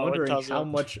leaves me No, it wondering how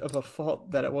doesn't. much of a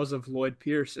fault that it was of Lloyd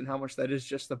Pierce and how much that is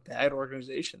just the bad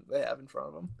organization they have in front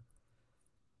of them.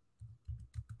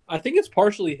 I think it's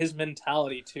partially his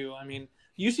mentality too. I mean,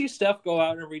 you see Steph go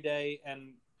out every day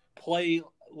and play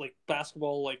like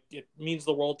basketball, like it means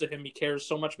the world to him. He cares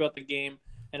so much about the game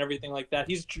and everything like that.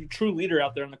 He's a true leader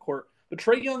out there in the court. But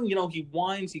Trae Young, he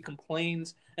whines, he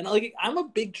complains, and like I'm a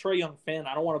big Trae Young fan.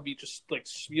 I don't want to be just like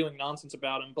spewing nonsense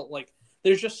about him, but like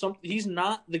there's just something. He's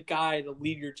not the guy to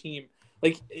lead your team.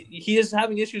 Like he is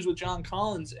having issues with John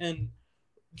Collins, and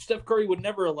Steph Curry would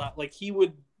never allow. Like he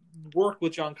would work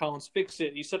with John Collins, fix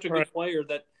it. He's such a good player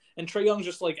that, and Trae Young's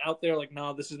just like out there, like,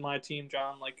 no, this is my team,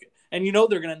 John. Like, and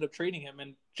they're gonna end up trading him,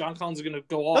 and John Collins is gonna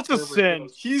go off. That's a sin.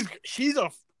 He's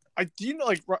a.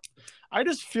 I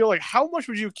just feel like how much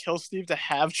would you kill Steve to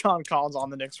have John Collins on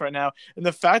the Knicks right now, and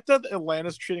the fact that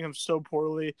Atlanta's treating him so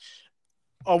poorly.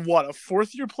 A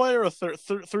fourth-year player, or 3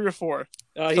 or 4?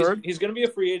 Third? He's going to be a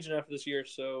free agent after this year,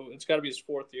 so it's got to be his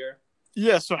 4th year.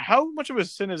 Yeah, so how much of a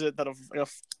sin is it that a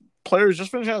player who's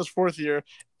just finishing out his 4th year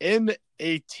in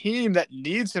a team that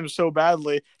needs him so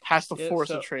badly has to force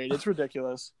a trade? It's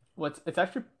ridiculous. It's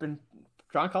actually been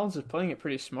John Collins is playing it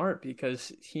pretty smart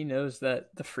because he knows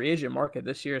that the free agent market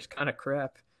this year is kind of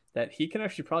crap, that he can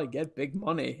actually probably get big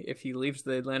money if he leaves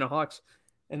the Atlanta Hawks.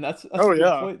 And that's a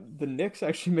good point. The Knicks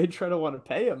actually may try to want to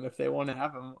pay him if they want to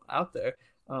have him out there.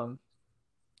 Him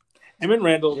and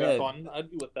Randall got fun. I'd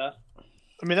be with that.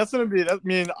 I mean, that's going to be – I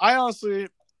mean, I honestly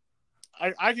 –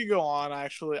 I could go on,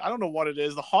 actually. I don't know what it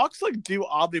is. The Hawks, like, do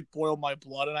oddly boil my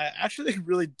blood, and I actually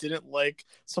really didn't like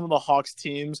some of the Hawks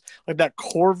teams. Like that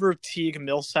Korver, Teague,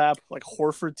 Millsap, like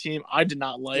Horford team, I did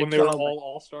not like. When they were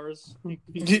all-stars?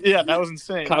 Yeah, that was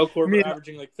insane. Kyle Korver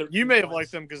averaging, like, 13 You may have points.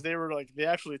 liked them because they were, like, they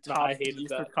actually topped I hated the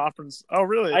Eastern that. Conference. Oh,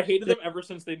 really? I hated them ever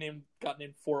since they got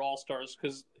named 4 all-stars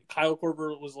because Kyle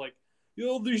Korver was like,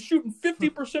 they're shooting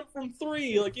 50% from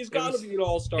 3. Like, he's got to be an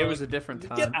all-star. It was a different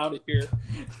time. Get out of here.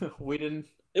 We didn't.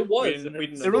 It was. It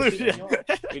really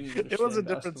it was a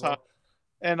different time.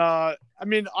 And I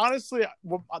mean, honestly,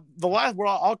 the last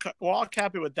I'll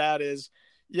cap it with that is,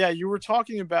 yeah, you were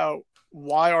talking about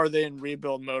why are they in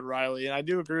rebuild mode, Riley, and I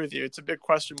do agree with you. It's a big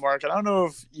question mark, and I don't know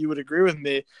if you would agree with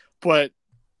me, but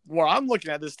where I'm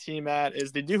looking at this team at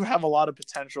is they do have a lot of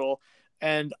potential,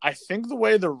 and I think the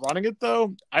way they're running it,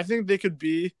 though, I think they could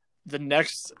be the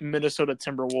next Minnesota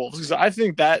Timberwolves because I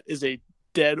think that is a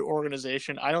dead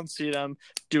organization. I don't see them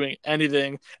doing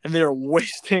anything, and they are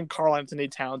wasting Karl Anthony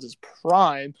Towns'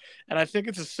 prime. And I think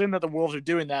it's a sin that the Wolves are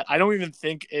doing that. I don't even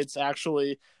think it's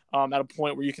actually at a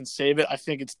point where you can save it. I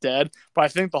think it's dead. But I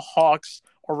think the Hawks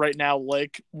are right now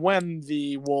like when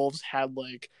the Wolves had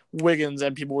like Wiggins,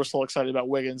 and people were so excited about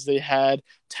Wiggins. They had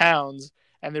Towns,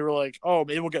 and they were like, oh,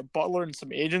 maybe we'll get Butler and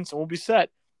some agents, and we'll be set.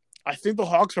 I think the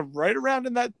Hawks are right around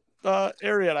in that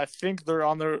area, and I think they're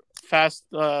on their fast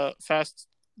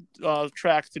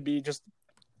track to be just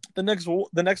the next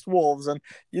Wolves. And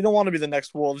you don't want to be the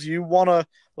next Wolves. You want to,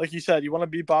 like you said, you want to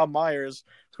be Bob Myers,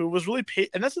 who was really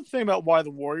and that's the thing about why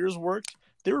the Warriors worked.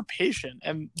 They were patient,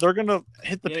 and they're gonna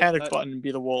hit the panic button and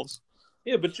be the Wolves.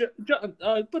 Yeah, but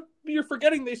but you're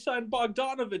forgetting they signed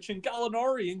Bogdanovich and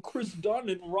Gallinari and Chris Dunn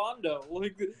and Rondo.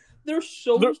 Like they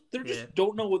just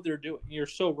don't know what they're doing. You're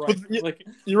so right.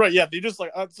 You're right. Yeah, they just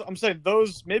I'm saying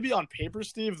those maybe on paper,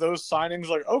 Steve. Those signings,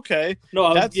 like okay. No,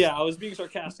 I was being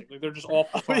sarcastic. Like they're just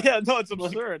awful. Yeah, no, it's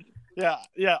absurd. Yeah.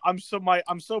 I'm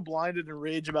so blinded in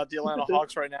rage about the Atlanta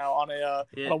Hawks right now on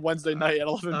a Wednesday night at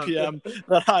 11 p.m.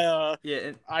 that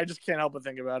I just can't help but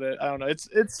think about it. I don't know. It's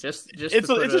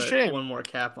a shame. One more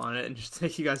cap on it and just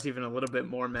make you guys even a little bit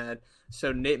more mad.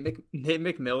 So Nate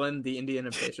McMillan, the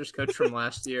Indiana Pacers coach from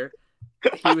last year,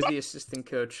 he was the assistant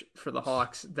coach for the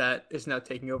Hawks that is now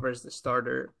taking over as the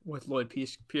starter with Lloyd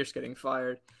Pierce getting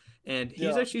fired. And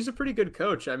he's a pretty good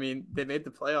coach. I mean, they made the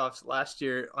playoffs last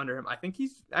year under him. I think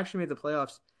he's actually made the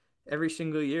playoffs every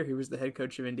single year he was the head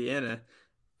coach of Indiana.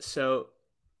 So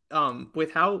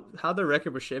with how the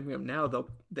record was shaping up now,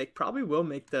 they probably will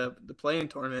make the play-in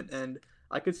tournament, and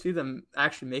I could see them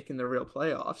actually making the real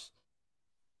playoffs,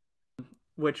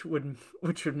 which would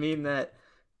mean that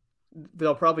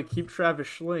they'll probably keep Travis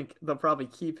Schlenk. They'll probably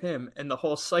keep him, and the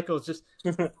whole cycle is just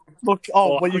look.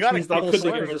 Oh, well, you got the whole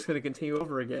cycle is just going to continue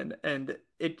over again, and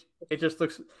it just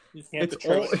looks.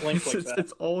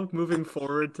 It's all moving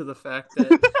forward to the fact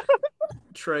that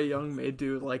Trae Young may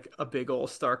do like a big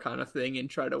All-Star kind of thing and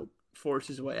try to force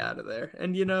his way out of there,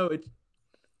 and you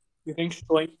think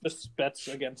Schlenk just bets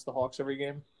against the Hawks every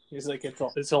game? He's like,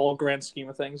 it's a whole grand scheme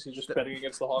of things. He's just betting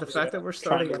against the Hawks. The fact that we're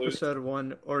starting episode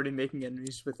 1 already making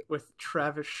enemies with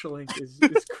Travis Schlenk is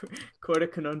quite a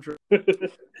conundrum.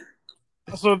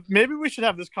 So maybe we should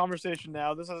have this conversation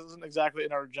now. This isn't exactly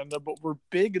in our agenda, but we're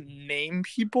big name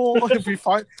people. If we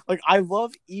find, I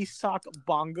love Isak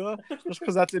Bonga just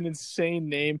because that's an insane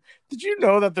name. Did you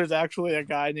know that there's actually a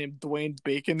guy named Dwayne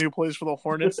Bacon who plays for the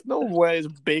Hornets? No way is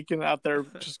Bacon out there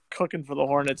just cooking for the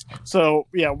Hornets. So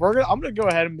yeah, I'm gonna go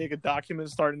ahead and make a document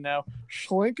starting now.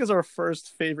 Schlenk is our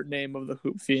first favorite name of the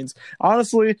Hoop Fiends.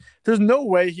 Honestly, there's no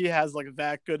way he has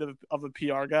that good of a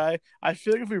PR guy. I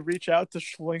feel like if we reach out to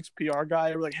Schlenk's PR guy,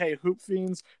 we're like, hey, Hoop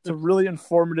Fiends, it's a really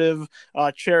informative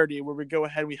charity where we go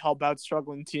ahead and we help out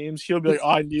struggling teams. He'll be like,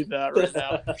 I need that right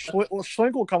now.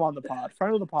 Schlenk will come on the pod.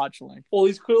 Friend of the pod, Schlenk. Well,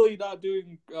 he's clearly not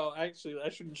doing. Actually, I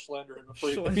shouldn't slander him.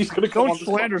 If he's going to come on the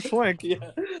slander Schlenk.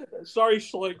 Yeah, sorry,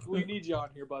 Schlenk. We need you on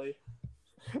here, buddy.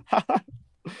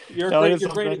 You're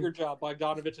great at your job.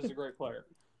 Bogdanovich is a great player.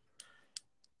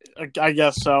 I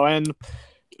guess so. And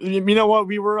you know what?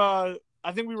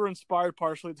 I think we were inspired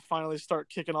partially to finally start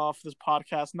kicking off this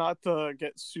podcast, not to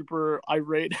get super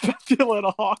irate about the Atlanta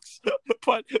Hawks,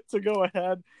 but to go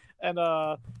ahead and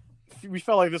we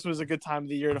felt like this was a good time of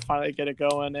the year to finally get it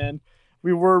going. And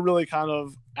we were really kind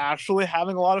of actually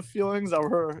having a lot of feelings that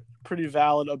were pretty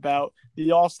valid about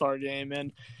the All-Star game.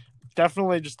 And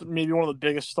definitely just maybe one of the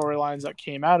biggest storylines that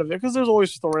came out of it, because there's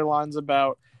always storylines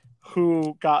about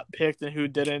who got picked and who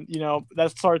didn't.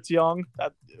 That starts young.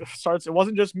 It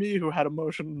wasn't just me who had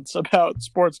emotions about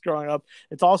sports growing up.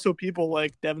 It's also people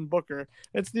like Devin Booker.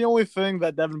 It's the only thing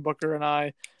that Devin Booker and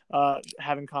I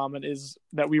have in common is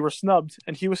that we were snubbed,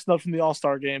 and he was snubbed from the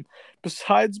All-Star game.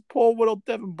 Besides poor little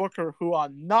Devin Booker, who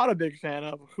I'm not a big fan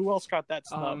of, who else got that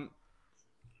snub?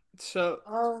 You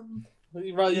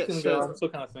can go. I'm still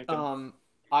kind of thinking.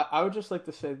 I would just like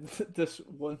to say this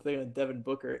one thing on Devin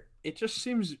Booker. It just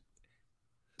seems.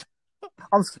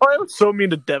 I'm sorry, I'm so mean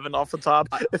to Devin off the top.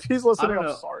 If he's listening,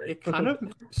 I'm sorry. It kind of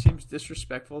seems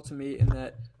disrespectful to me in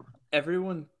that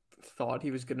everyone thought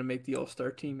he was going to make the All-Star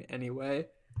team anyway,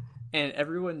 and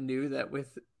everyone knew that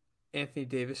with Anthony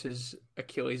Davis's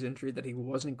Achilles injury that he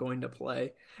wasn't going to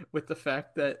play. With the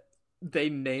fact that they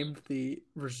named the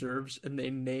reserves and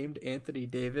they named Anthony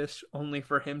Davis only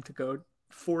for him to go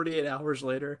 48 hours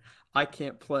later, I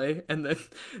can't play, and then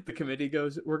the committee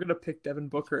goes, we're going to pick Devin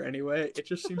Booker anyway. It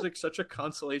just seems like such a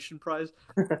consolation prize.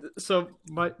 So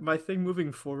my thing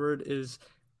moving forward is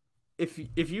if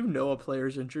you know a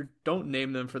player's injured, don't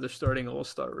name them for the starting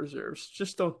All-Star reserves.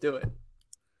 Just don't do it.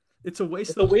 It's a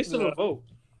waste of a vote.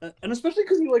 And especially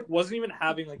because he wasn't even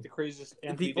having the craziest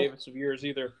Anthony Davis of years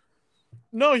either.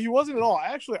 No, he wasn't at all.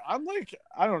 I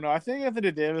don't know. I think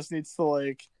Anthony Davis needs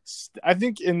to I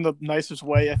think in the nicest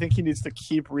way, I think he needs to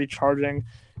keep recharging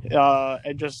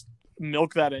and just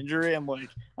milk that injury and like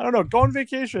I don't know, go on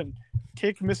vacation,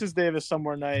 take Mrs. Davis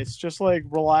somewhere nice, just like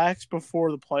relax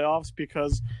before the playoffs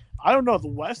because I don't know, the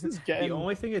West is The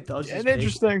only thing it does is make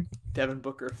interesting. Devin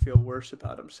Booker feel worse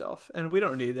about himself, and we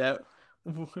don't need that.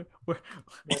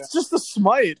 It's just a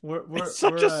smite. It's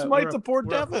such a smite to poor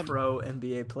Devin. We're a pro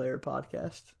NBA player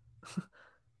podcast.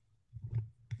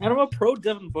 And I'm a pro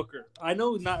Devin Booker. I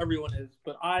know not everyone is,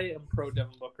 but I am pro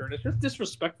Devin Booker. And it's just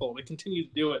disrespectful. They continue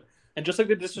to do it. And just like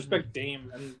they disrespect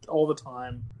Dame and all the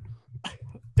time.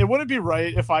 It wouldn't be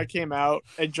right if I came out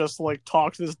and just like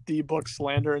talked this D-Book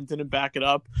slander and didn't back it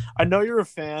up. I know you're a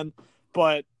fan,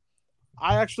 but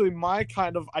I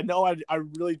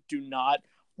really do not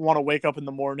want to wake up in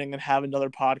the morning and have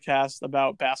another podcast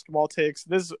about basketball takes.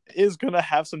 This is going to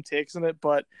have some takes in it,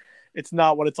 but it's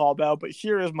not what it's all about. But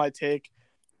here is my take.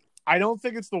 I don't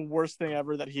think it's the worst thing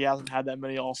ever that he hasn't had that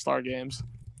many All-Star games.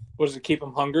 What does it keep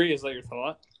him hungry? Is that your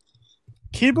thought?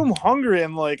 Keep him hungry.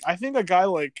 And like, I think a guy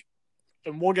like,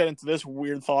 and we'll get into this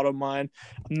weird thought of mine.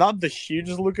 I'm not the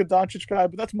hugest Luka Doncic guy,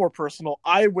 but that's more personal.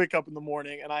 I wake up in the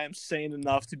morning and I am sane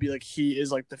enough to be like, he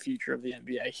is like the future of the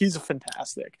NBA. He's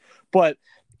fantastic. But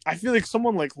I feel like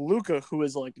someone like Luka, who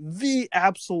is like the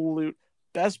absolute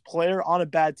best player on a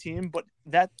bad team, but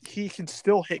that he can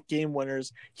still hit game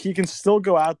winners. He can still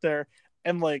go out there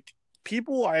and like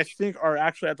people I think are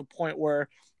actually at the point where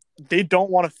they don't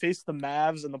want to face the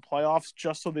Mavs in the playoffs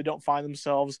just so they don't find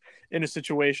themselves in a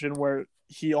situation where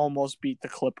he almost beat the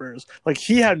Clippers. Like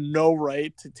he had no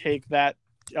right to take that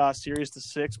series to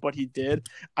 6, but he did.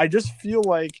 I just feel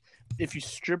like if you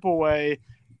strip away,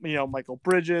 Michael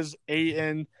Bridges,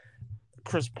 Ayton,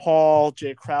 Chris Paul,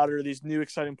 Jay Crowder, these new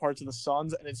exciting parts of the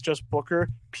Suns, and it's just Booker.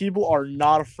 People are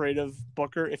not afraid of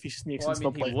Booker if he sneaks into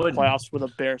the playoffs with a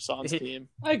bare Suns team.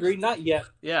 I agree, not yet.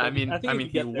 Yeah, I mean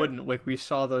he wouldn't. Like we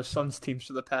saw those Suns teams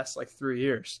for the past like 3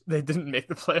 years. They didn't make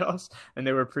the playoffs, and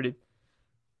they were pretty.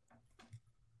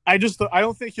 I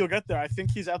don't think he'll get there. I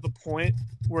think he's at the point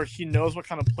where he knows what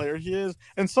kind of player he is,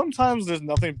 and sometimes there's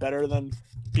nothing better than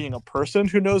being a person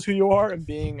who knows who you are and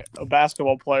being a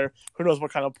basketball player who knows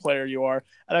what kind of player you are.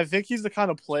 And I think he's the kind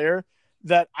of player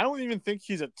that I don't even think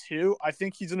he's a 2. I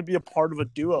think he's going to be a part of a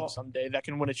duo someday that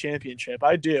can win a championship.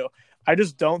 I do. I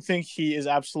just don't think he is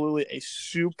absolutely a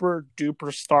super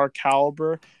duper star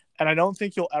caliber. And I don't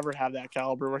think he'll ever have that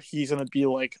caliber where he's going to be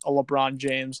like a LeBron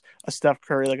James, a Steph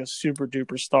Curry, like a super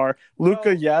duper star.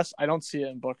 Luka, yes, I don't see it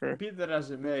in Booker. Be that as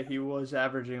it may, he was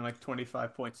averaging like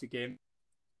 25 points a game.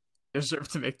 Deserve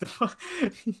to make the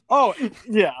Oh,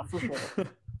 yeah, for sure.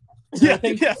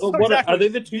 Exactly. Are they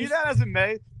the two? Be that as it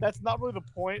may, that's not really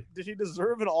the point. Did he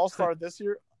deserve an All-Star this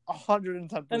year?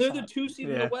 110%. And they're the 2 seed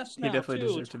in the West now, he definitely too.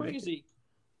 It's deserved to make crazy.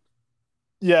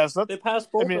 Yes, they passed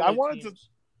both.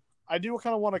 I do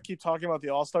kind of want to keep talking about the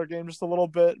All-Star game just a little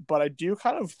bit, but I do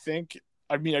kind of think.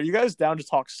 I mean, are you guys down to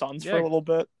talk Suns for a little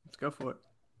bit? Let's go for it.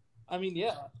 I mean,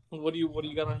 yeah. What do you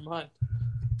got on your mind?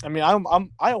 I mean,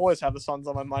 I always have the Suns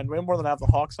on my mind, way more than I have the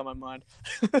Hawks on my mind.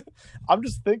 I'm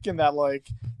just thinking that, like,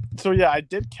 so yeah, I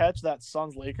did catch that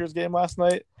Suns-Lakers game last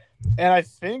night, and I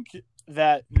think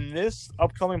that in this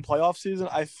upcoming playoff season,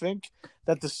 I think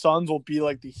that the Suns will be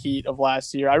like the Heat of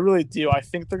last year. I really do. I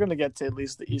think they're going to get to at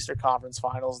least the Eastern Conference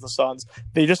Finals, the Suns.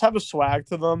 They just have a swag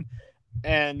to them,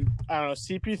 and I don't know,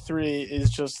 CP3 is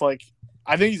just like,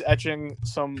 I think he's etching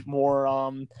some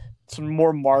more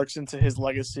marks into his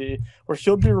legacy where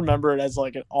he'll be remembered as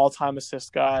like an all-time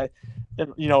assist guy.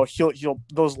 And, he'll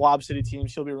those Lob City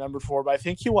teams he'll be remembered for, but I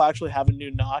think he will actually have a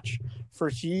new notch for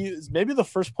he is maybe the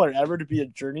first player ever to be a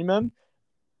journeyman,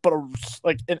 but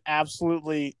like an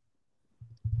absolutely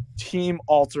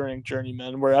team-altering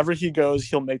journeyman. Wherever he goes,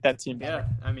 he'll make that team better.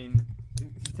 Yeah, I mean,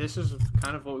 this is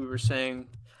kind of what we were saying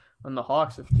on the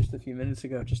Hawks just a few minutes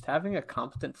ago. Just having a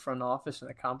competent front office and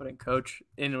a competent coach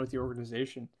in with the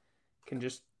organization can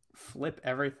just flip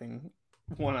everything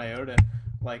one iota.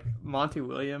 Like Monty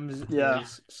Williams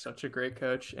is such a great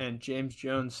coach, and James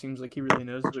Jones seems like he really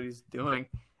knows what he's doing.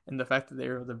 And the fact that they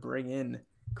were able to bring in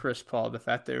Chris Paul, the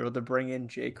fact that they were able to bring in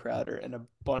Jay Crowder and a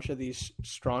bunch of these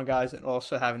strong guys, and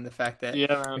also having the fact that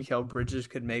Mikal Bridges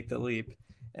could make the leap,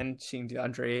 and seeing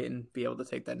DeAndre Ayton be able to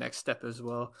take that next step as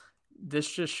well. This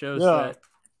just shows that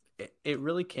it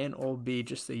really can't all be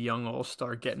just a young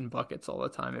all-star getting buckets all the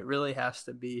time. It really has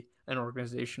to be an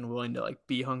organization willing to like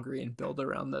be hungry and build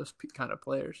around those kind of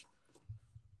players.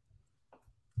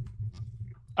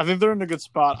 I think they're in a good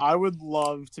spot. I would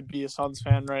love to be a Suns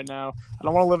fan right now. I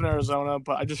don't want to live in Arizona,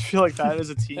 but I just feel like that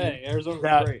is a team. Hey,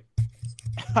 Arizona's great.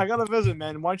 I gotta visit,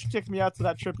 man. Why don't you take me out to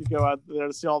that trip you go out there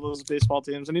to see all those baseball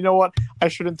teams? And you know what? I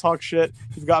shouldn't talk shit.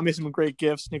 You've got me some great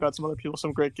gifts, and you got some other people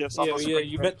some great gifts. Yeah,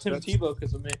 you met Tim Tebow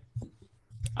because of me.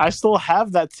 I still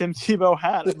have that Tim Tebow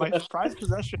hat. My prized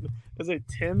possession is a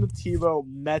Tim Tebow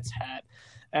Mets hat.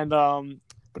 And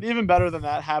but even better than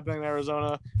that happening in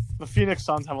Arizona, the Phoenix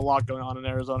Suns have a lot going on in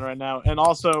Arizona right now. And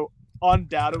also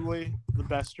undoubtedly the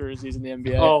best jerseys in the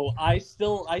NBA. Oh, I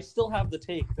still have the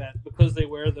take that because they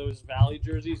wear those Valley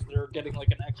jerseys, they're getting like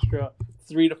an extra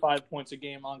 3 to 5 points a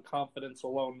game on confidence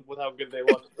alone with how good they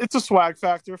look. It's a swag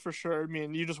factor for sure. I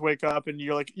mean, you just wake up and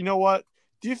you're like, you know what?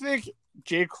 Do you think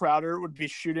Jay Crowder would be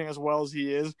shooting as well as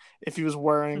he is if he was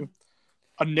wearing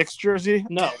a Knicks jersey?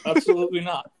 No, absolutely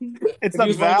not. It's If that he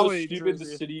was one of those Valley stupid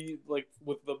jersey. city like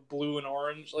with the blue and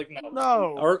orange. Like no,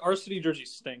 No. Our city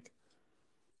jerseys stink.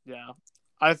 Yeah,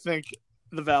 I think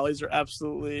the Valleys are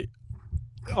absolutely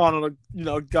on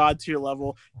a god tier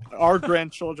level. Our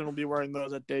grandchildren will be wearing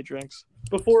those at day drinks.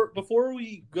 Before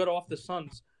we get off the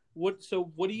Suns, what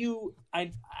do you?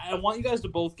 I want you guys to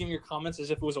both give me your comments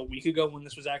as if it was a week ago when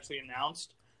this was actually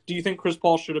announced. Do you think Chris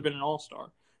Paul should have been an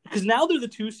All-Star? Because now they're the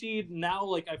 2 seed. Now,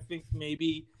 like I think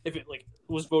maybe if it like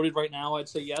was voted right now, I'd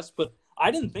say yes. But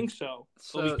I didn't think so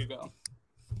a week ago.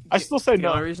 I still say The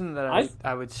no. only reason that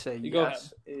I would say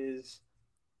yes is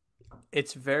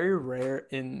it's very rare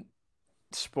in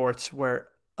sports where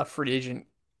a free agent,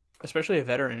 especially a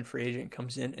veteran free agent,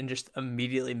 comes in and just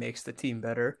immediately makes the team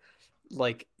better.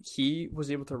 Like he was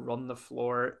able to run the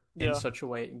floor in such a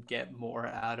way and get more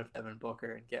out of Devin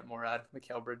Booker and get more out of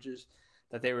Mikal Bridges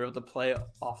that they were able to play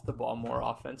off the ball more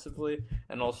offensively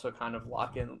and also kind of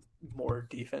lock in more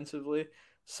defensively.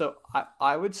 So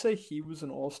I would say he was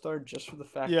an all-star just for the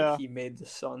fact that he made the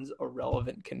Suns a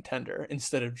relevant contender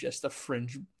instead of just a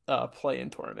fringe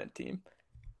play-in tournament team.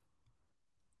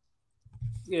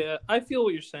 Yeah, I feel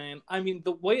what you're saying. I mean,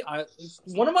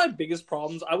 one of my biggest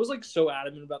problems, I was like so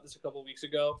adamant about this a couple of weeks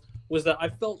ago, was that I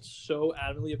felt so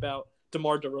adamantly about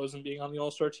DeMar DeRozan being on the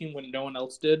All-Star team when no one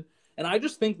else did. And I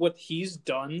just think what he's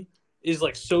done is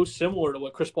like so similar to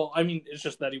what Chris Paul, I mean, it's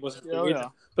just that he wasn't free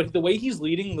agent. But the way he's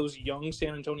leading those young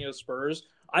San Antonio Spurs,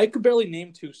 I could barely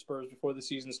name 2 Spurs before the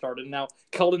season started. Now,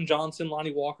 Keldon Johnson,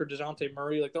 Lonnie Walker, DeJounte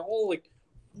Murray, like they're all like,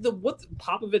 what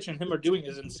Popovich and him are doing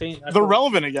is insane. They're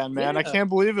relevant again, man. Yeah. I can't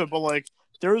believe it. But like,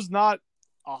 there's not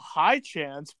a high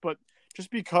chance. But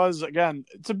just because, again,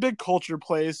 it's a big culture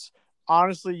place.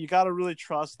 Honestly, you got to really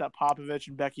trust that Popovich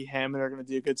and Becky Hammond are going to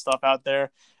do good stuff out there.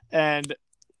 And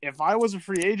if I was a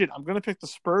free agent, I'm going to pick the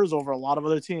Spurs over a lot of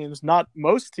other teams. Not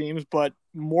most teams, but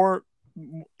more.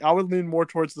 I would lean more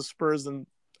towards the Spurs than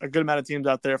a good amount of teams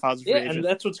out there if I was a free agent. And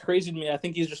that's what's crazy to me. I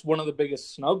think he's just one of the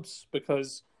biggest snubs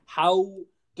because how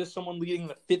does someone leading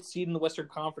the 5th seed in the Western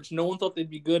Conference, no one thought they'd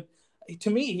be good. To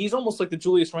me, he's almost like the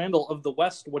Julius Randle of the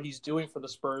West, what he's doing for the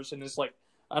Spurs. And is like,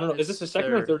 I don't know, is this his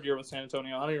second or third year with San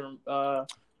Antonio? I don't even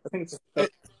I think it's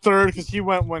third because he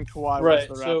went when Kawhi was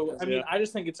the Raptors. So, I mean, I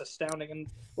just think it's astounding. And,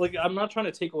 like, I'm not trying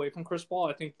to take away from Chris Paul.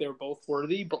 I think they're both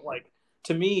worthy. But, like,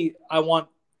 to me, I want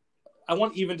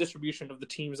even distribution of the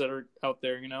teams that are out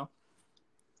there, you know?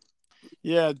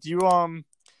 Yeah. Do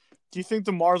you think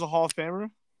DeMar's a Hall of Famer?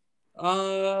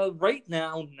 Right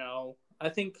now, no. I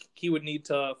think he would need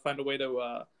to find a way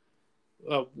to,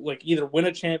 like, either win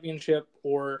a championship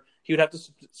or he would have to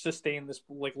sustain this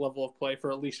like level of play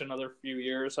for at least another few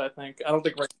years. I think. I don't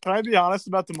think. Can I be honest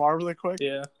about DeMar really quick?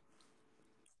 Yeah.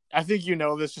 I think you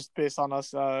know this just based on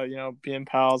us, being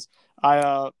pals.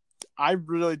 I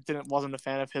really wasn't a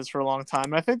fan of his for a long time.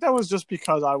 And I think that was just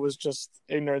because I was just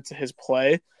ignorant to his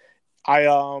play.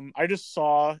 I just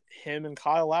saw him and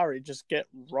Kyle Lowry just get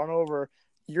run over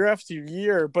year after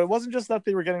year. But it wasn't just that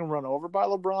they were getting run over by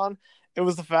LeBron. It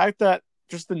was the fact that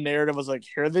just the narrative was like,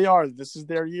 here they are. This is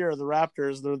their year. The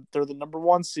Raptors, they're the number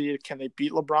 1 seed. Can they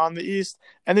beat LeBron in the East?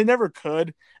 And they never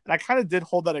could. And I kind of did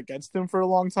hold that against him for a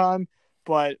long time.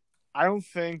 But I don't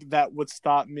think that would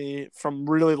stop me from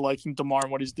really liking DeMar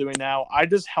and what he's doing now. I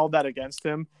just held that against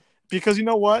him because you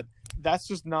know what? That's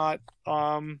just not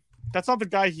that's not the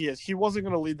guy he is. He wasn't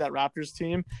going to lead that Raptors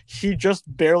team. He just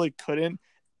barely couldn't.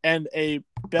 And a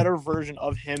better version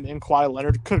of him and Kawhi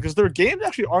Leonard could, because their games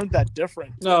actually aren't that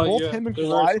different. No, both him and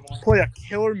Kawhi play a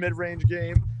killer mid-range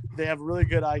game. They have really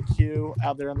good IQ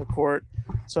out there on the court.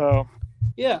 So,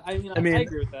 yeah, I mean, I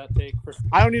agree with that take.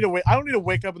 I don't need to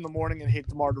wake up in the morning and hate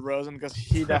DeMar DeRozan because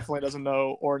he definitely doesn't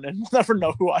know or will never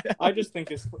know who I am. I just think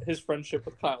his friendship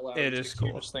with Kyle Lowry is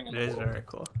cool. It is very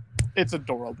cool. It's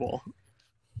adorable.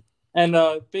 And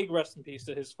big rest in peace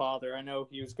to his father. I know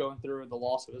he was going through the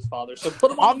loss of his father. So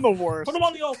put him on the worst. Put him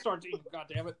on the All-Star team. God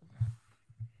damn it.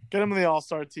 Get him on the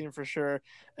All-Star team for sure.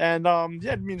 And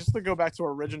just to go back to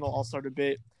our original All-Star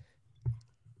debate.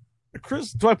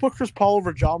 Do I put Chris Paul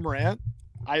over John Morant?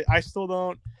 I still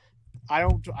don't. I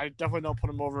definitely don't put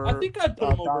him over. I think I'd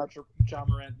put him over Doc. John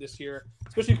Morant this year,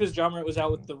 especially because John Morant was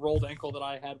out with the rolled ankle that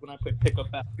I had when I played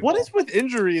pickup basketball. What is with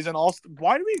injuries and all?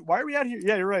 Why are we out here?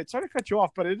 Yeah, you're right. Sorry to cut you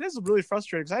off, but it is really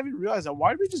frustrating because I haven't realized that.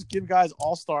 Why do we just give guys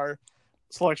all-star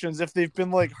selections if they've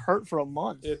been like hurt for a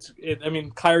month? I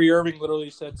mean, Kyrie Irving literally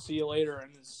said "see you later"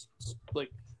 and is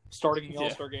like starting in the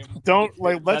All-Star game. Don't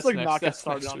let's That's like next- not get that's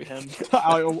started next on week.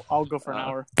 him. I'll go for an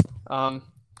hour.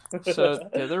 So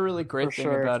the other really great For thing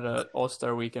sure. about an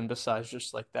All-Star weekend, besides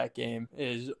just like that game,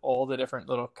 is all the different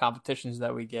little competitions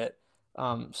that we get.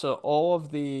 So all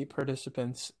of the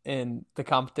participants in the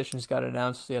competitions got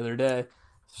announced the other day.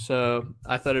 So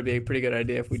I thought it'd be a pretty good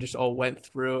idea if we just all went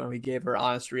through and we gave our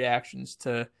honest reactions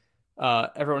to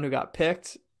everyone who got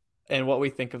picked and what we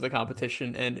think of the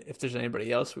competition and if there's anybody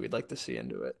else we'd like to see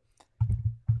into it.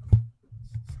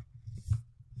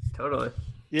 Totally.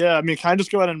 Yeah, I mean, can I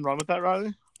just go ahead and run with that,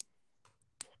 Riley?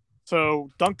 So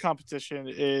dunk competition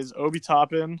is Obi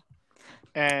Toppin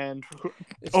and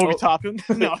It's Obi Toppin.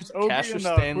 No, it's Obi Cassius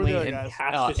and Stanley who are the and other guys?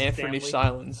 Cassius Anthony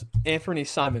Stanley.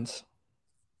 Simons.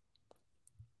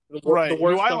 Right. The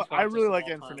worst who dunk I really contest like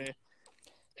of all time. Anthony.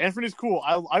 Anthony's cool.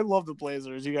 I love the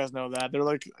Blazers. You guys know that. They're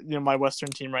like, my Western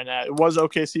team right now. It was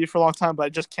OKC for a long time, but I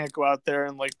just can't go out there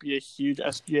and like be a huge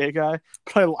SGA guy.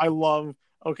 But I love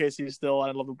OKC still.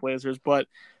 I love the Blazers. But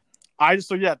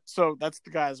so that's the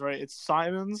guys, right? It's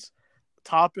Simons,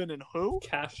 Toppin, and who?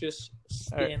 Cassius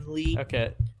Stanley.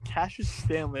 Okay. Cassius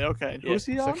Stanley. Okay. And Yeah, who's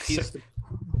he so on? He's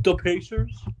the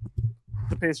Pacers.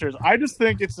 The Pacers. I just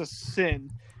think it's a sin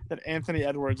that Anthony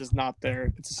Edwards is not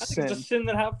there. It's a I sin. think it's a sin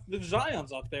that have the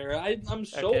Zion's up there. I'm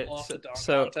so Okay, off the dunk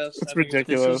so contest. it's I think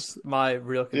ridiculous. This is my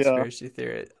real conspiracy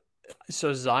theory.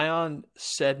 So Zion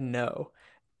said no,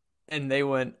 and they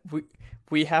went,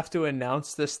 we have to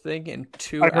announce this thing in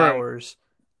 2 I heard. hours.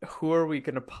 Who are we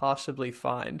going to possibly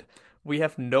find? We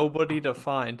have nobody to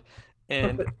find.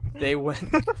 And they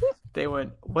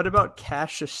went, what about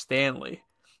Cassius Stanley?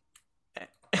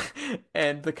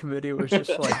 And the committee was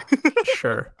just like,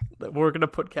 sure, we're going to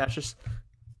put Cassius.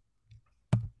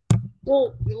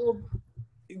 Well,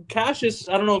 Cassius,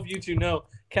 I don't know if you two know,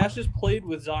 Cassius played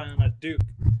with Zion at Duke.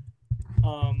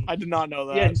 I did not know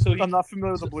that. Yeah, so I'm not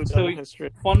familiar with the Blue so Devil he- history.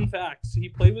 Fun facts: he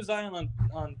played with Zion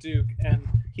on Duke, and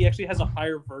he actually has a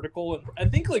higher vertical, and I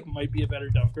think like might be a better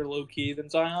dunker low key than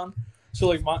Zion. So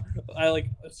like I like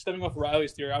stemming off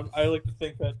Riley's theory. I like to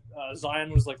think that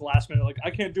Zion was like last minute, like I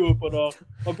can't do it, but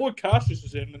my boy Cassius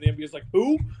is in, and the NBA's like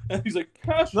who? And he's like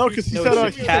Cassius. No, because he No, said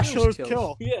it's he Cassius kills kills.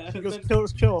 kill. Yeah, He and goes then-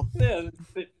 kills kill. yeah,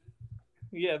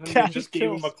 yeah. Then they Cassius just gave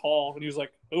him kills. a call, and he was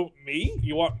like, "Oh, me?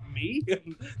 You want me?"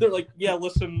 And they're like, "Yeah,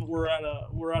 listen, we're at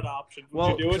option. Would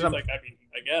Well, you do it?" 'cause He's I'm- like, "I mean,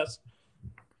 I guess."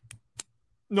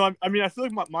 No, I mean I feel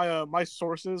like my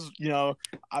sources,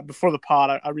 before the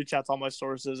pod, I reached out to all my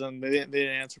sources and they didn't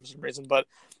answer for some reason. But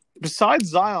besides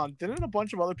Zion, didn't a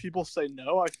bunch of other people say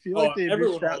no? I feel like they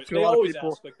everyone reached out always, to a they lot of always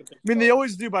people. ask like the big I mean, they stars.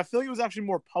 always do, but I feel like it was actually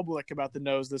more public about the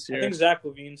no's this I year. think Zach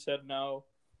LaVine said no.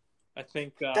 I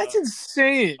think That's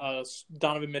insane.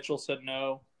 Donovan Mitchell said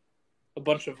no. A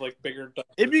bunch of like bigger.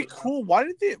 It'd be said no. cool. Why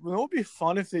did they? It would be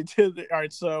fun if they did. All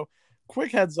right, so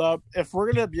quick heads up: if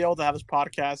we're gonna be able to have this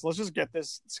podcast, let's just get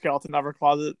this skeleton out of our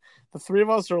closet. The three of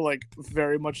us are like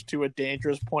very much to a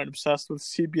dangerous point obsessed with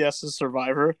CBS's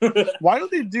Survivor. Why don't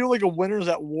they do like a winners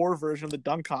at war version of the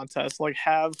dunk contest? Like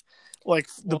have like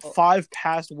the Well- 5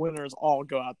 past winners all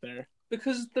go out there.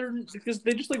 because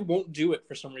they just like won't do it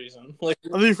for some reason. Like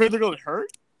Are they afraid they're going to hurt?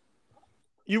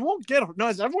 You won't get no.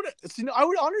 Is everyone? See, I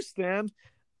would understand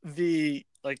the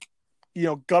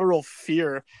guttural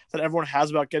fear that everyone has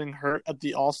about getting hurt at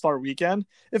the All-Star weekend.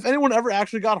 If anyone ever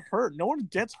actually got hurt, no one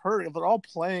gets hurt if they're all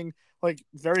playing like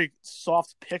very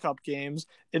soft pickup games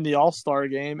in the All-Star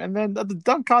game. And then at the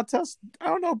dunk contest, I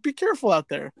don't know. Be careful out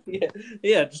there.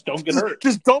 yeah, just don't get hurt.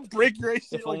 Just don't break your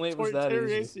ACL. If only it was that tear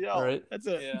your easy, ACL. right? That's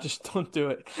it. Yeah. Just don't do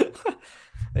it.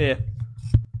 Yeah.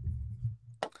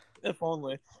 If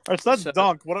only. All right, so that's So-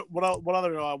 dunk. What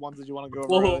other ones did you want to go over?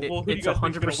 Well, Riley? who do you It's guys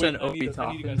think's gonna 100% win? I need Obi to-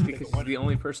 I need you guys Toppin to pick a because he's winner. the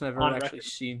only person I've ever On actually record.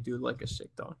 seen do like a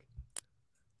sick dunk.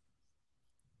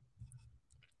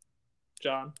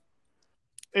 John.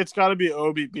 It's got to be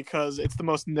Obi because it's the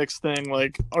most Knicks thing.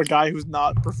 Like a guy who's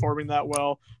not performing that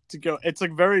well to go. It's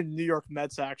like very New York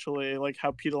Mets actually. Like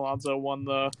how Pete Alonso won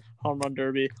the home run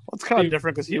derby. Well, it's kind of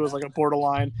different because he was like a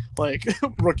borderline like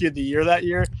rookie of the year that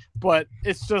year. But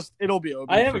it's just it'll be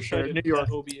Obi I am for sure. excited New York.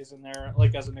 that Obi is in there.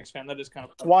 Like as a Knicks fan, that is kind of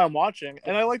That's why I'm watching,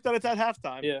 and I like that it's at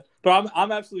halftime. Yeah, but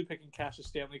I'm absolutely picking Cassius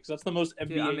Stanley because that's the most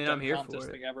NBA Yeah, I mean, I'm dunk here contest for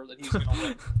it. thing ever that he's gonna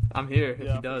win. I'm here if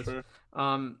Yeah, he does. for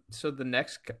sure. So the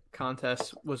next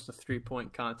contest was the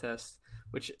 3-point contest,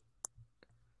 which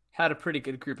had a pretty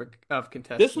good group of This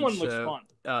contestants. one looks So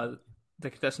fun. the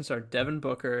contestants are Devin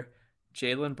Booker,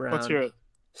 Jalen Let's hear Brown, it.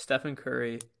 Stephen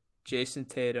Curry, Jason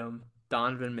Tatum,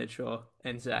 Donovan Mitchell,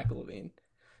 and Zach LaVine.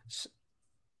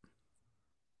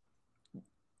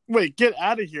 Wait, get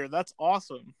out of here. That's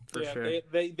awesome. For Yeah, sure.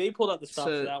 they pulled out the stops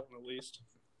So- for that one at least.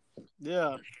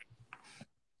 Yeah.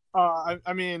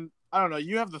 I mean, I don't know.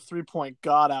 You have the 3-point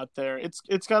god out there. It's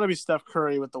got to be Steph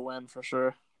Curry with the win for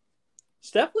sure.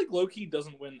 Steph like low key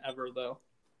doesn't win ever though.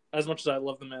 As much as I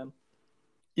love the man,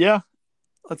 Yeah.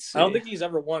 Let's see. I don't think he's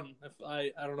ever won. If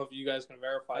I don't know if you guys can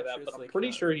verify I that, but I'm truthfully pretty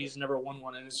cannot. sure he's never won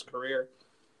one in his career.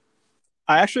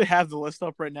 I actually have the list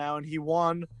up right now, and he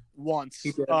won once.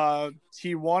 He did.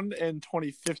 He won in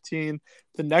 2015.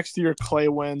 The next year, Clay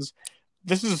wins.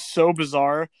 This is so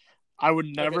bizarre. I would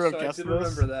never Okay, have so I guessed did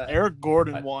this. remember that. Eric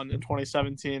Gordon I- won in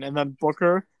 2017, and then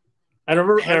Booker, I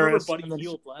remember Harris, Buddy and then-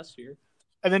 Hield last year.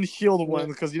 and then Hield won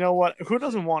because you know what? Who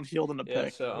doesn't want Hield in a Yeah,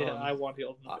 pick? so Yeah, I want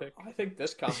Hield in the pick. I think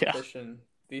this competition,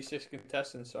 these 6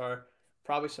 contestants are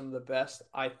probably some of the best.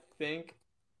 I think,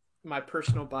 my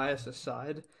personal bias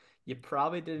aside, you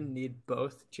probably didn't need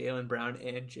both Jalen Brown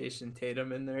and Jason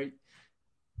Tatum in there.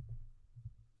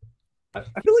 I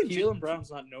feel like Jalen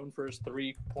Brown's not known for his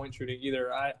 3-point shooting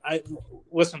either. I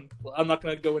listen. I'm not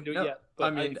going to go into it No, yet, but I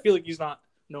mean- I feel like he's not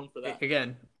known for that.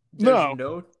 Again, there's No.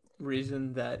 no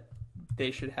reason that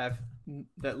they should have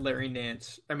that not Larry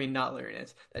Nance,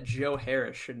 that Joe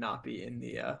Harris should not be in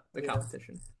the Yeah.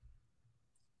 competition.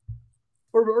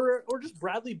 Or just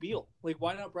Bradley Beal. Like,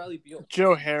 why not Bradley Beal?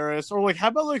 Joe Harris, or like, how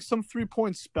about like some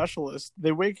 3-point specialist?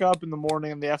 They wake up in the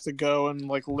morning and they have to go and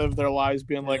like live their lives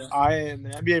being like, Yeah. I am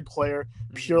an NBA player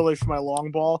purely for my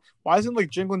long ball. Why isn't like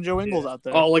Jingling Joe Ingles out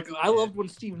there? Oh, like I loved when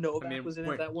Steve Novak I mean, was in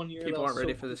it that one year. People That aren't was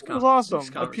ready so for this, cool. It was awesome. this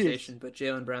I conversation, but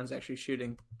Jalen Brown's actually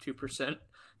shooting 2%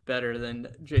 better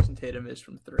than Jason Tatum is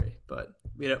from 3. But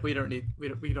we don't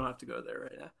have to go there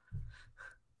right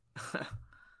now.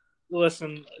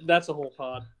 Listen, that's a whole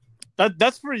pod.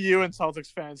 That's for you and Celtics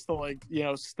fans to like, you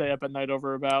know, stay up at night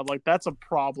over about. Like, that's a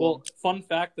problem. Well, fun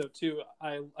fact though too,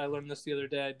 I learned this the other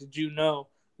day. Did you know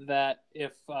that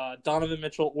if Donovan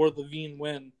Mitchell or LaVine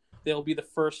win, they'll be the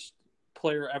first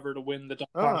player ever to win the dunk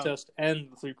contest and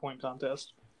the 3-point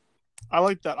contest? I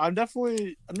like that. I'm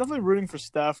definitely rooting for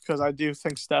Steph because I do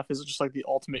think Steph is just like the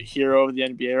ultimate hero of the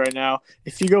NBA right now.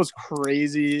 If he goes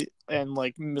crazy and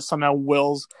like somehow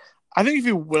wills, I think if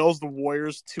he wills the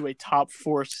Warriors to a top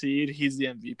 4 seed, he's the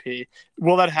MVP.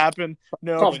 Will that happen?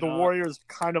 No, Probably because the not. Warriors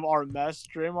kind of are a mess.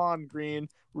 Draymond Green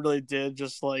really did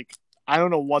just like, I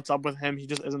don't know what's up with him. He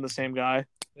just isn't the same guy.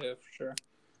 Yeah, for sure.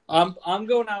 I'm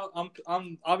going out.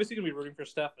 I'm obviously gonna be rooting for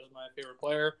Steph as my favorite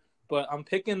player, but I'm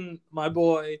picking my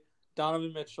boy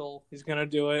Donovan Mitchell. He's gonna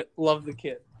do it. Love the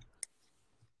kid.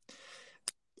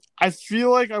 I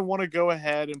feel like I want to go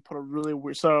ahead and put a really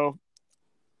weird. So,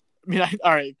 I mean,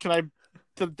 all right. Can I?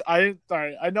 All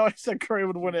right. I know I said Curry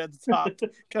would win it at the top.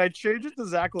 Can I change it to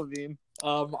Zach LaVine?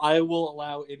 I will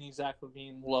allow any Zach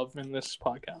LaVine love in this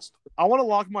podcast. I want to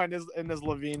lock mine in as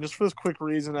LaVine just for this quick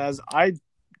reason, as I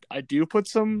do put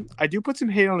some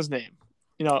hate on his name,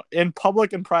 you know, in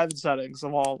public and private settings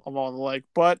of all the like.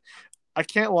 But I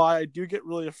can't lie, I do get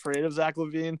really afraid of Zach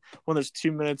LaVine when there's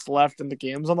 2 minutes left and the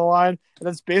game's on the line. And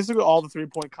that's basically all the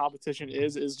 3-point competition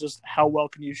is just how well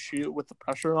can you shoot with the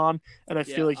pressure on. And I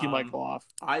feel like he might go off.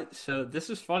 So this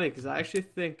is funny because I actually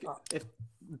think if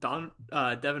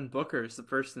Devin Booker is the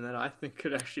person that I think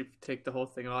could actually take the whole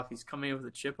thing off. He's coming in with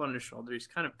a chip on his shoulder. He's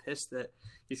kind of pissed that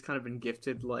he's kind of been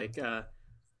gifted like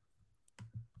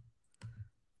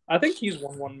I think he's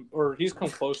won one, or he's come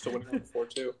close to winning one before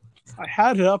too. I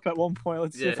had it up at one point.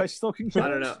 Let's see if I still can get I it.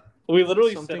 don't know. We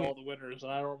literally Something said all the winners,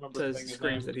 and I don't remember Says saying his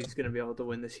screams name. that he's going to be able to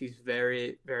win this. He's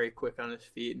very, very quick on his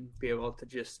feet and be able to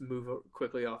just move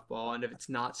quickly off ball. And if it's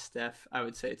not Steph, I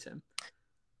would say it's him.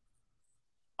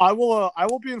 I will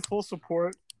be in full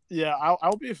support. Yeah,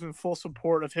 I'll be in full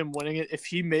support of him winning it if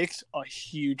he makes a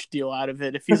huge deal out of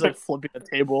it. If he's like flipping the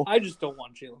table. I just don't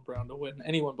want Jalen Brown to win,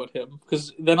 anyone but him,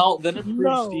 because then it proves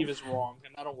No. Steve is wrong,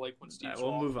 and I don't like when Steve's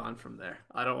We'll wrong. move on from there.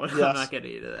 I'm Yes. not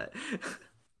getting into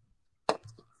that.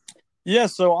 Yeah,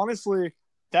 so honestly,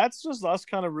 that's just us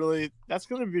kind of really, that's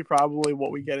going to be probably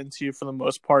what we get into for the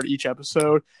most part. Each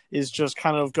episode is just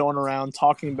kind of going around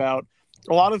talking about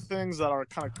a lot of things that are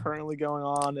kind of currently going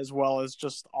on, as well as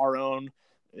just our own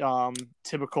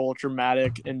typical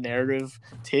dramatic and narrative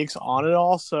takes on it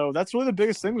all. So that's really the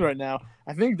biggest things right now.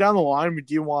 I think down the line, we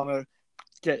do want to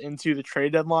get into the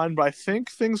trade deadline, but I think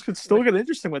things could still get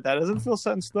interesting with that. It doesn't feel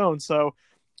set in stone. So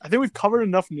I think we've covered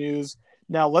enough news.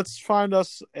 Now let's find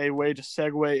us a way to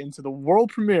segue into the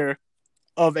world premiere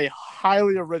of a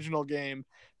highly original game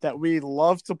that we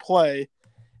love to play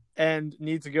and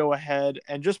need to go ahead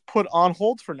and just put on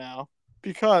hold for now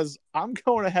because I'm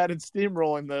going ahead and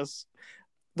steamrolling this.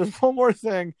 There's one more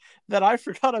thing that I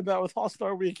forgot about with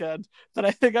All-Star Weekend that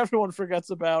I think everyone forgets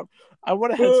about. I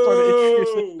went ahead and started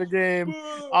introducing the game.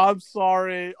 Boo! I'm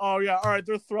sorry. Oh, yeah. All right.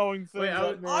 They're throwing things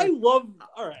at me. I love.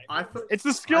 All right. It's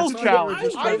the skills I challenge.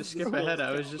 just I tried to love skip the ahead.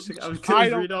 I skills was challenge. going I to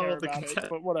don't read all care of the about it, content.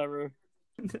 but whatever.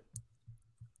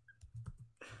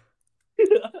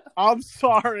 I'm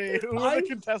sorry. Who are the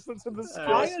contestants in the skills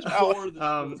I challenge? adore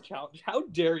the skills challenge. How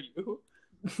dare you?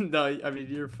 No, I mean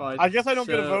you're fine. I guess I don't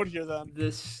get a vote here then.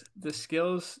 The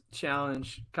skills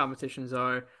challenge competitions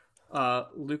are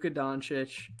Luka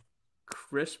Doncic,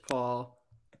 Chris Paul,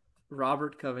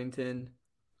 Robert Covington,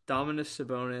 Domantas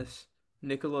Sabonis,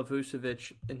 Nikola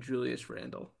Vucevic, and Julius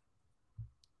Randle.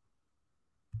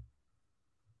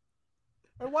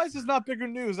 And why is this not bigger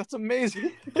news? That's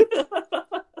amazing.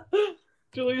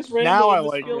 Julius Randle Now I in the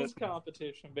like skills it.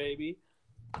 competition, baby.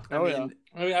 Yeah.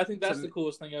 I think that's the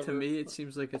coolest thing ever. To me, it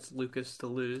seems like it's Lucas to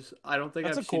lose. I don't think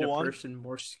That's I've a seen cool a one. person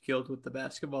more skilled with the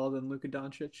basketball than Luka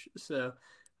Doncic. So,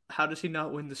 how does he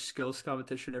not win the skills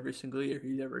competition every single year?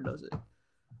 He never does it.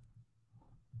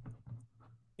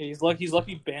 Yeah, he's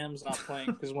lucky Bam's not playing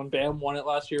because when Bam won it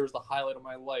last year, it was the highlight of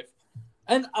my life.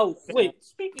 And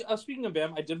speaking of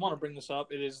Bam, I did want to bring this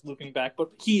up. It is looping back,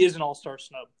 but he is an all-star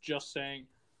snub. Just saying.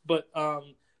 But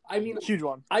I mean, Huge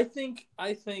one. I think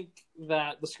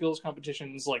that the skills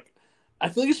competition is like, I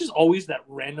feel like it's just always that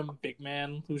random big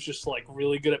man who's just like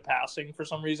really good at passing for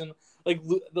some reason. Like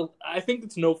I think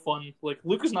it's no fun. Like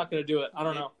Luka's not going to do it. I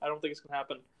don't know. I don't think it's going to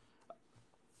happen.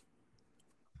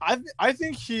 I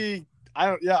think he.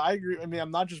 I agree. I mean,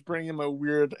 I'm not just bringing him a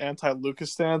weird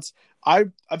anti-Lucas stance.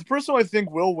 The person who I think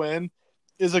will win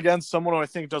is against someone who I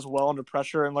think does well under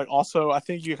pressure, and like also I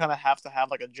think you kind of have to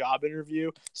have like a job interview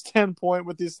standpoint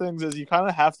with these things. Is you kind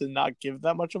of have to not give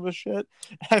that much of a shit.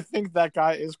 I think that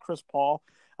guy is Chris Paul.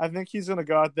 I think he's gonna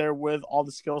go out there with all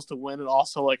the skills to win, and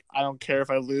also like I don't care if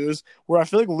I lose. Where I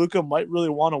feel like Luka might really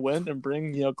want to win and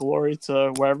bring glory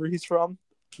to wherever he's from.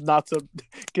 Not to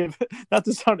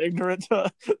sound ignorant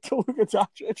to Luka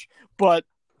Doncic, but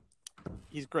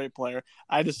he's a great player.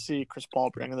 I just see Chris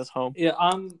Paul bringing this home. Yeah,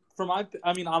 I'm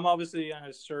obviously,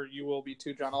 I'm sure you will be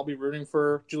too, John. I'll be rooting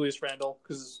for Julius Randle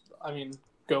because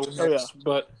go Knicks. Yeah.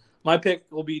 But my pick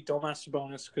will be Domantas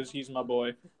Sabonis because he's my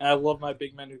boy, and I love my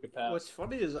big men who can pass. What's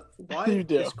funny is why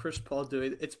is Chris Paul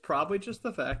doing it? It's probably just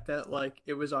the fact that like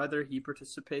it was either he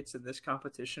participates in this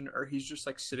competition or he's just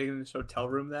like sitting in his hotel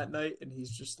room that night and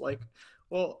he's just like,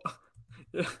 well,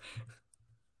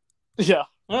 yeah,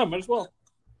 might as well.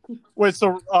 Wait,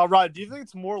 so Rod, do you think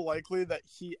it's more likely that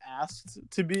he asked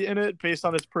to be in it based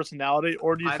on his personality,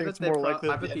 or do you think it's more likely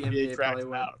that the NBA dragged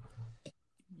him out?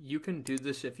 You can do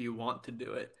this if you want to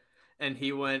do it. And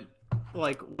he went,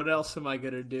 like, what else am I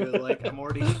going to do? Like,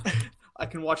 I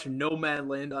can watch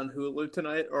Nomadland on Hulu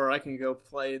tonight, or I can go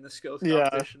play in the skills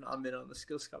competition. I'm in on the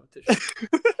skills competition.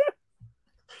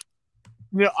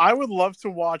 I would love to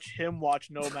watch him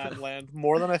watch Nomadland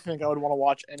more than I think I would want to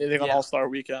watch anything on All-Star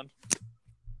Weekend.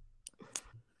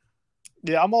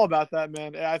 Yeah, I'm all about that,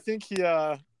 man. I think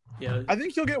I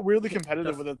think he'll get weirdly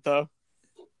competitive with it, though.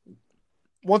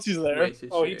 Once he's there.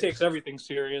 He takes everything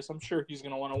serious. I'm sure he's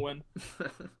going to want to win.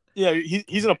 Yeah,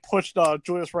 he's going to push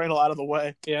Julius Randle out of the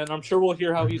way. Yeah, and I'm sure we'll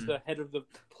hear how he's the head of the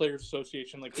Players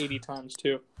Association like 80 times,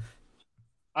 too.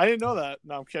 I didn't know that.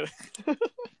 No, I'm kidding.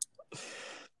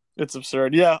 It's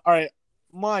absurd. Yeah, all right.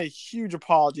 My huge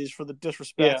apologies for the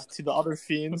disrespect to the other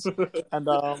Fiends. And,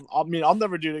 I'll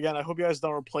never do it again. I hope you guys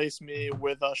don't replace me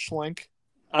with Schlink.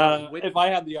 If I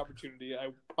had the opportunity, I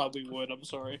probably would. I'm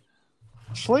sorry.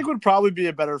 Schlink would probably be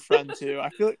a better friend too. I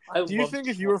feel like. Do you think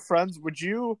if you were friends, would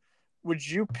you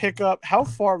pick up? How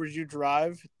far would you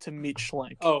drive to meet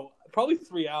Schlink? Oh, probably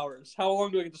 3 hours. How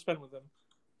long do I get to spend with him?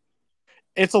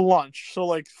 It's a lunch, so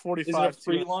like 45. Is it a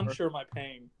free lunch or am I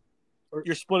paying?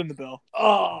 You're splitting the bill.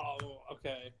 Oh,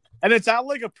 okay. And it's at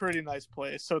like a pretty nice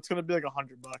place, so it's gonna be like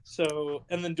 $100. So,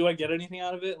 and then do I get anything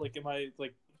out of it? Like, am I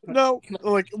like? No,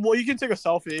 like, well, you can take a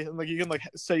selfie and like you can like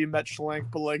say you met Schlink,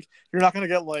 but like you're not gonna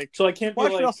get like. So I can't be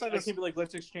like,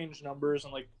 let's exchange numbers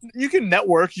and like. You can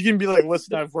network. You can be like,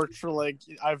 listen, I've worked for like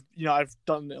I've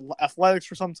done athletics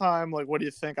for some time. Like, what do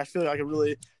you think? I feel like I could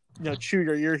really chew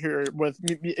your ear here with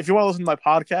me. If you want to listen to my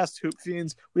podcast, Hoop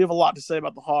Fiends, we have a lot to say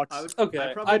about the Hawks.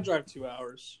 I'd drive 2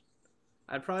 hours.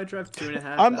 I'd probably drive 2.5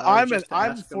 hours.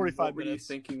 I'm 45 minutes. What were you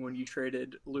thinking when you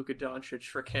traded Luka Doncic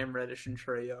for Cam Reddish and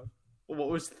Trae Young? What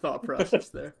was the thought process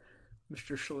there,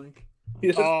 Mr. Schlink?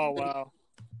 Oh, wow.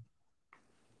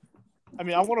 I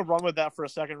mean, I want to run with that for a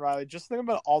second, Riley. Just think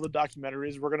about all the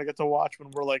documentaries we're gonna get to watch when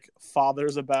we're like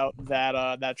fathers about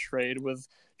that trade with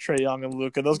Trae Young and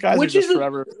Luka. Those guys are just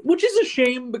forever. Which is a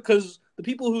shame because the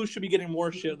people who should be getting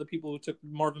more shit are the people who took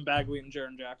Marvin Bagley and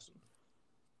Jaren Jackson.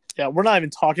 Yeah, we're not even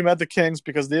talking about the Kings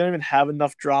because they don't even have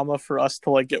enough drama for us to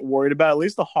like get worried about. At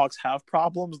least the Hawks have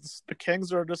problems. The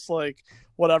Kings are just like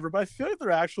whatever. But I feel like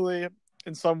they're actually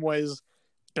in some ways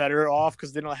better off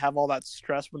because they don't have all that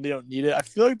stress when they don't need it. I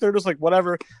feel like they're just like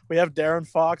whatever. We have Darren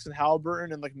Fox and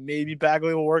Halliburton, and like maybe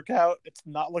Bagley will work out. It's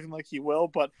not looking like he will,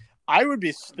 but I would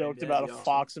be stoked about a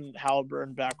Fox and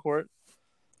Halliburton backcourt.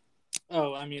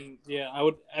 Oh, I mean, yeah, I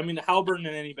would. I mean, Halliburton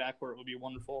in any backcourt would be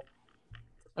wonderful.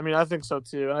 I mean, I think so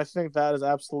too, and I think that is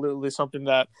absolutely something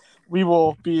that we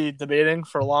will be debating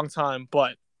for a long time.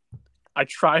 But I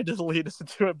tried to lead us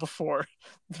into it before.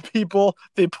 The people,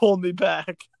 they pulled me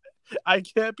back. I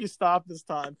can't be stopped this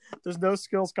time. There's no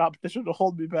skills competition to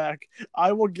hold me back.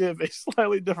 I will give a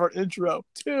slightly different intro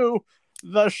to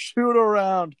the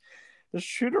shoot-around. The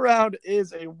shoot-around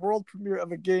is a world premiere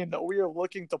of a game that we are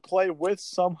looking to play with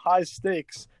some high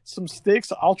stakes. Some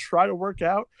stakes I'll try to work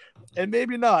out, and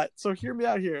maybe not. So hear me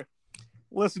out here.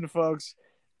 Listen, folks,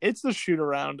 it's the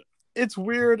shoot-around. It's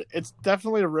weird. It's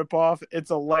definitely a ripoff. It's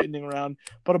a lightning round.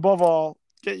 But above all,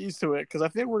 get used to it, because I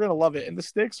think we're going to love it, and the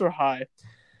stakes are high.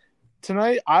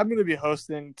 Tonight, I'm going to be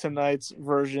hosting tonight's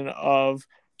version of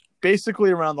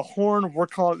basically Around the Horn. We're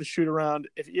calling it the shoot around.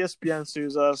 If ESPN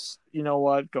sues us, you know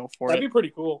what? Go for That'd be pretty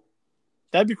cool.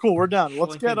 That'd be cool. We're down.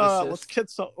 Let's get an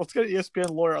ESPN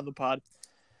lawyer on the pod.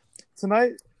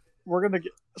 Tonight, we're going to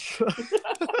get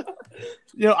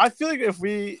I feel like if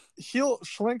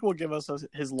Schlink will give us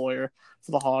his lawyer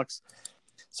for the Hawks.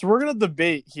 So we're going to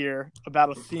debate here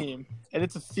about a theme, and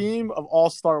it's a theme of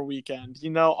All-Star Weekend.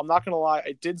 I'm not going to lie.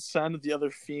 I did send the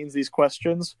other Fiends these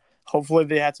questions. Hopefully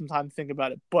they had some time to think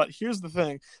about it. But here's the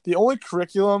thing. The only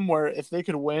curriculum where if they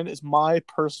could win is my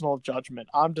personal judgment.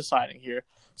 I'm deciding here.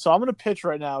 So I'm going to pitch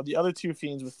right now the other two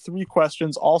Fiends with 3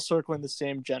 questions, all circling the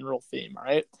same general theme, all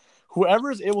right? Whoever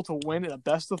is able to win in a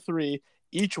best of 3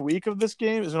 each week of this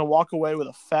game is going to walk away with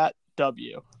a fat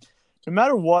W. No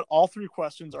matter what, all 3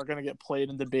 questions are going to get played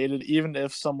and debated, even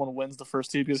if someone wins the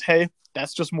first 2, because, hey,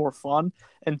 that's just more fun.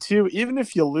 And 2, even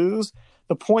if you lose,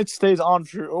 the point stays on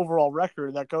for your overall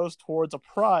record that goes towards a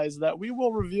prize that we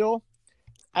will reveal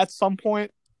at some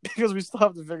point because we still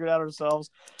have to figure it out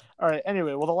ourselves. All right,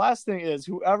 anyway, well, the last thing is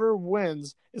whoever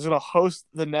wins is going to host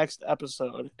the next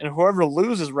episode, and whoever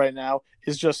loses right now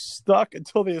is just stuck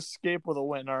until they escape with a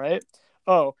win, all right?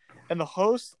 Oh, and the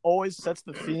host always sets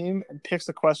the theme and picks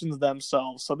the questions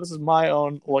themselves. So this is my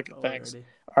own look at things.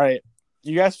 All right.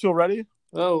 You guys feel ready?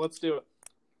 Oh, let's do it.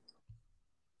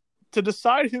 To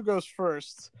decide who goes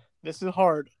first, this is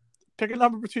hard. Pick a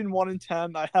number between 1 and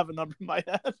 10. I have a number in my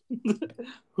head.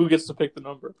 Who gets to pick the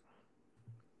number?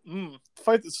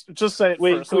 Fight this. Just say it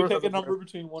Wait, first. can we pick a number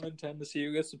between 1 and 10 to see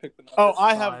who gets to pick the number? Oh,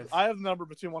 I have the number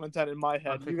between 1 and 10 in my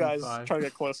head. You guys 5. try to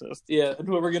get closest. Yeah, and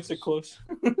whoever gets it close.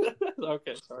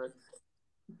 Okay, sorry.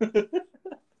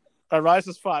 Rise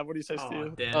is 5. What do you say,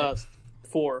 Steve?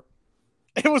 4.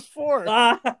 It was 4.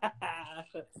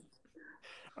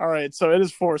 All right, so it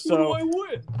is 4. So what do I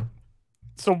win?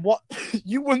 So what?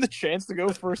 You win the chance to go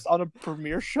first on a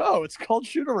premiere show. It's called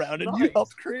Shoot Around, and you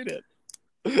helped create it.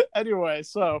 Anyway,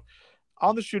 so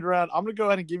on the shoot around, I'm going to go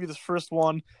ahead and give you this first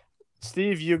one.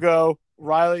 Steve, you go.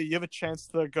 Riley, you have a chance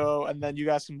to go, and then you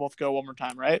guys can both go one more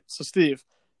time, right? So, Steve,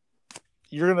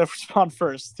 you're going to respond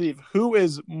first. Steve, who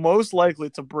is most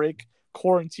likely to break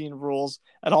quarantine rules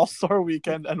at All-Star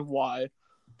Weekend and why?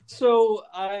 So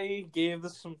I gave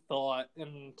this some thought,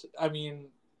 and I mean,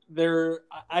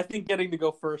 I think getting to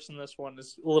go first in this one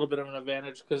is a little bit of an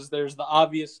advantage because there's the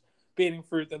obvious baiting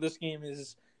fruit that this game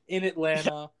is in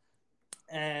Atlanta,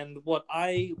 and what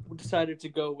I decided to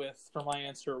go with for my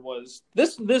answer was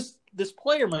this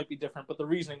player might be different, but the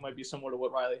reasoning might be similar to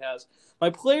what Riley has. My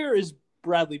player is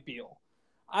Bradley Beal.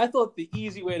 I thought the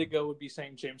easy way to go would be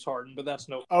saying James Harden, but that's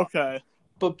no problem. Okay.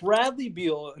 But Bradley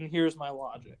Beal, and here's my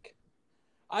logic.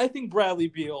 I think Bradley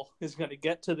Beal is going to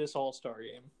get to this All-Star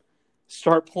game,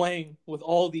 start playing with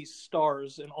all these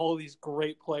stars and all these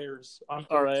great players on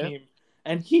our team,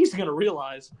 and he's going to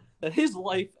realize that his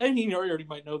life, and he already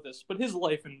might know this, but his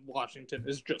life in Washington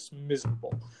is just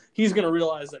miserable. He's going to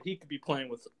realize that he could be playing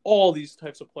with all these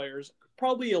types of players.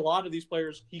 Probably a lot of these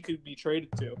players he could be traded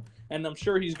to, and I'm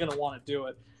sure he's going to want to do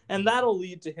it. And that'll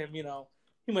lead to him,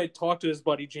 he might talk to his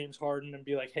buddy James Harden and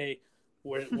be like, hey,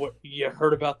 what you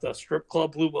heard about the strip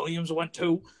club Lou Williams went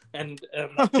to? And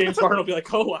James Harden will be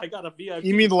like, oh, I got a VIP.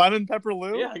 You mean Lemon Pepper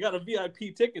Lou? Yeah, I got a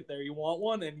VIP ticket there. You want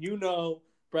one? And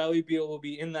Bradley Beal will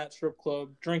be in that strip club,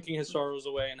 drinking his sorrows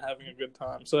away and having a good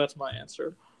time. So that's my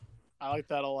answer. I like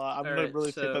that a lot. I'm All going to right,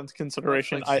 really take that so into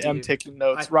consideration. like I am Steve, taking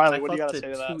notes. I Riley, what do you thought got to the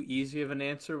say to that? too easy of an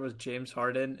answer was James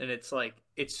Harden, and it's like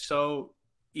it's so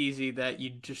easy that you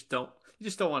just don't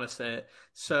want to say it.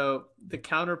 So the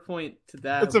counterpoint to It's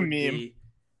that a would meme. be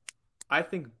I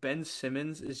think Ben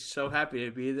Simmons is so happy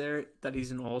to be there that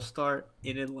he's an all-star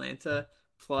in Atlanta.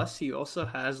 Plus, he also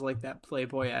has like that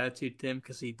playboy attitude to him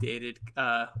because he dated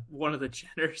one of the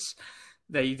Jenners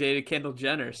that he dated Kendall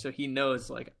Jenner. So he knows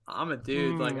like I'm a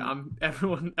dude, like Hmm.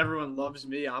 I'm everyone loves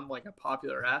me. I'm like a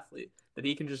popular athlete that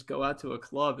he can just go out to a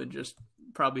club and just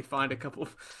probably find a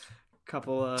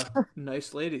couple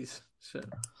nice ladies. So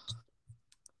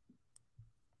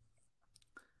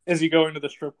Is he going to the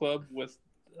strip club with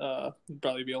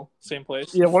Bradley Beal? Same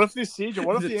place? Yeah, what if the siege?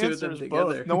 What if the the two of answer them is both?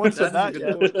 together, No one said that's a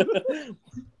that good yet. point.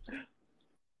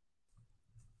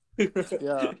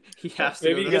 Yeah. He has to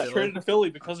Maybe go he to gets traded Philly. to Philly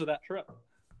because of that trip.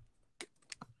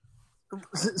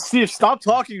 Steve, stop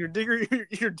talking. You're digging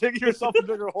yourself a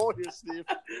bigger hole here, Steve.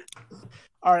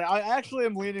 All right, I actually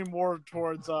am leaning more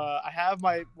towards. I have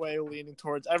my way leaning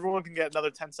towards. Everyone can get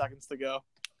another 10 seconds to go.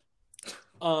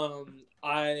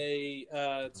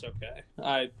 It's okay.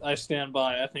 I stand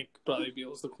by. I think Bradley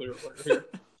Beal is the clear winner here.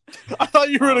 I thought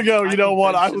you were gonna go. You I know think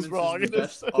what? Ben I was Simmons wrong. is the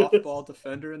best off-ball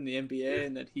defender in the NBA,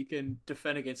 and that he can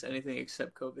defend against anything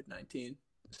except COVID-19.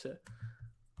 So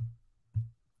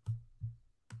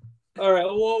All right,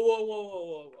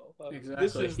 whoa. exactly,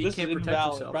 This he is can't protect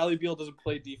invalid. himself. Bradley Beal doesn't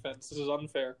play defense. This is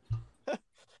unfair.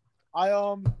 I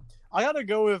gotta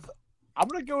go with. I'm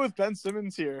gonna go with Ben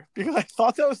Simmons here because I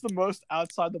thought that was the most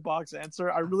outside the box answer.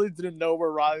 I really didn't know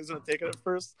where Riley was gonna take it at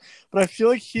first, but I feel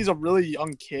like he's a really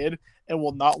young kid and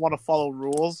will not want to follow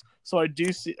rules. So I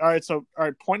do see. All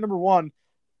right. Point number one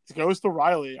goes to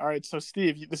Riley. All right. So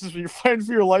Steve, this is you're fighting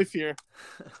for your life here.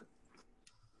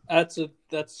 That's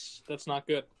not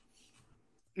good.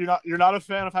 You're not a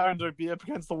fan of having to be up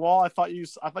against the wall. I thought you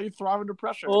thrive under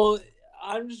pressure. Well,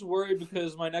 I'm just worried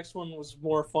because my next one was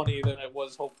more funny than it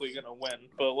was hopefully going to win.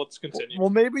 But let's continue.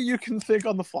 Well, maybe you can think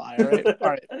on the fly. All right. All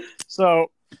right.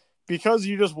 So, because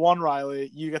you just won,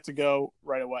 Riley, you get to go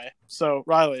right away. So,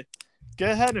 Riley,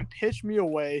 go ahead and pitch me a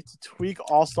way to tweak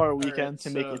All-Star Weekend to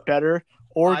make it better,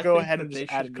 or I go think ahead that and they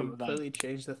just add a should new event. completely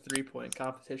change the 3-point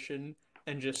competition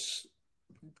and just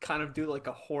kind of do like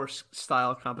a horse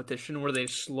style competition where they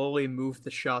slowly move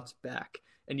the shots back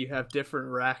and you have different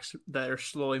racks that are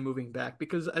slowly moving back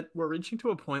because we're reaching to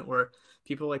a point where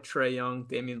people like Trae Young,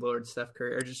 Damian Lillard, Steph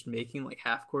Curry are just making like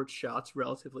half court shots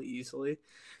relatively easily.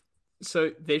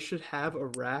 So they should have a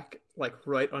rack like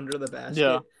right under the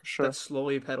basket sure. that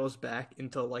slowly pedals back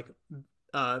into like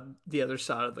the other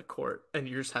side of the court, and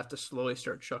you just have to slowly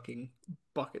start chucking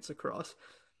buckets across.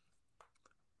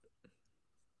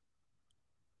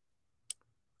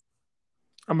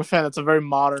 I'm a fan. That's a very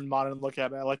modern look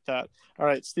at it. I like that. All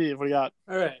right, Steve, what do you got?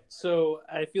 All right, so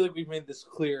I feel like we've made this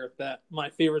clear that my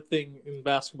favorite thing in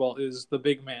basketball is the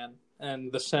big man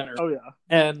and the center. Oh yeah.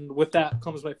 And with that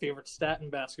comes my favorite stat in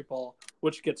basketball,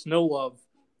 which gets no love,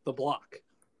 the block.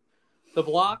 The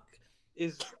block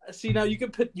is now you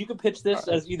could pitch this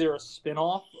as either a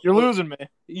spin-off. You're losing me.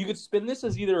 You could spin this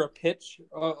as either a pitch,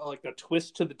 like a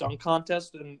twist to the dunk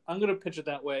contest, and I'm going to pitch it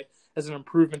that way as an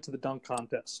improvement to the dunk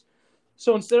contest.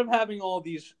 So instead of having all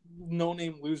these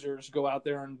no-name losers go out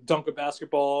there and dunk a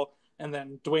basketball, and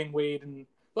then Dwayne Wade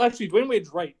Dwayne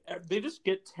Wade's right. They just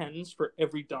get 10s for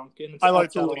every dunk, and it's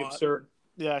absolutely absurd.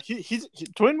 Yeah, he's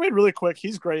Dwayne Wade really quick.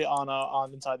 He's great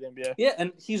on Inside the NBA. Yeah,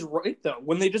 and he's right though.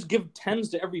 When they just give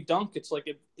 10s to every dunk, it's like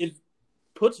it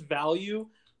puts value.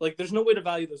 Like there's no way to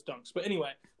value those dunks. But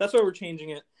anyway, that's why we're changing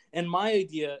it. And my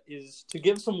idea is to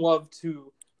give some love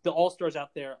to the All-Stars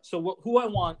out there. So who I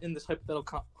want in this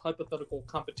hypothetical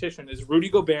competition is Rudy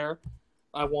Gobert.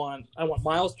 I want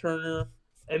Miles Turner,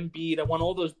 Embiid. I want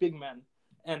all those big men.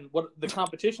 And what the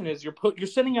competition is, you're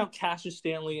sending out Cassius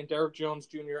Stanley and Derrick Jones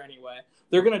Jr. anyway.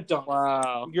 They're gonna dunk.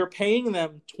 Wow. You're paying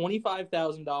them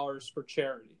 $25,000 for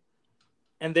charity,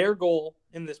 and their goal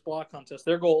in this block contest,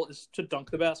 their goal is to dunk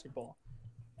the basketball.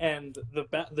 And the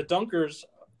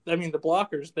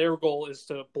blockers, their goal is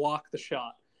to block the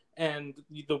shot. And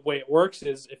the way it works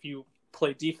is if you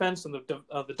play defense and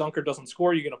the dunker doesn't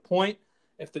score, you get a point.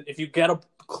 If you get a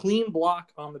clean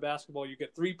block on the basketball, you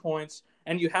get 3 points,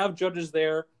 and you have judges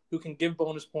there who can give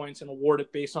bonus points and award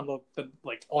it based on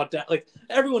the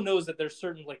everyone knows that there's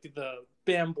certain like the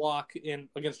Bam block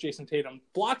against Jason Tatum.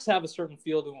 Blocks have a certain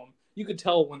feel to them. You could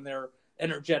tell when they're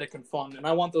energetic and fun, and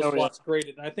I want those blocks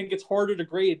graded. And I think it's harder to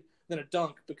grade than a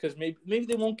dunk because maybe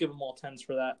they won't give them all 10s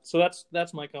for that. So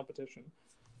that's my competition.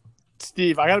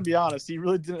 Steve, I gotta be honest, he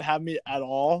really didn't have me at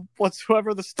all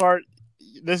whatsoever. The start.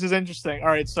 This is interesting. All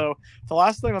right, so the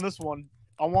last thing on this one,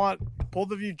 I want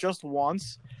both of you just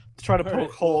once to try to All poke right,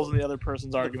 holes well, in the other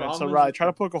person's the argument. So, problem is Riley, with try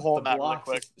to poke a hole the in that really blocks.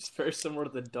 quick. It's very similar to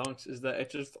the dunks. Is that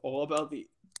it's just all about the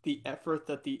effort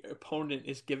that the opponent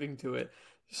is giving to it.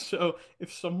 So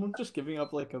if someone's just giving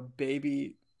up like a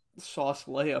baby sauce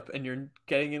layup and you're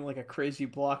getting in like a crazy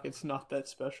block, it's not that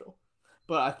special.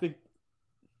 But I think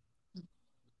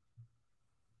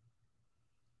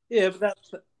Yeah, but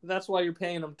that's why you're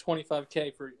paying them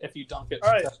 $25K for if you dunk it.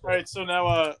 All right. So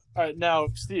now, now,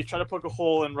 Steve, try to poke a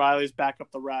hole in Riley's back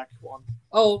up the rack one.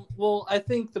 Oh, well, I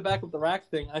think the back of the rack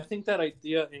thing, I think that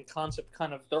idea and concept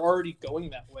they're already going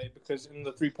that way because in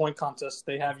the 3-point contest,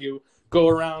 they have you go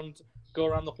around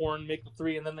the horn, make the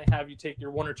three, and then they have you take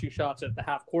your 1 or 2 shots at the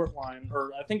half court line,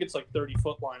 or I think it's like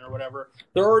 30-foot line or whatever.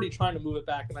 They're already trying to move it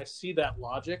back, and I see that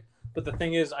logic. But the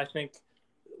thing is, I think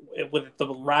with the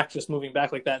rack just moving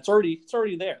back like that, it's already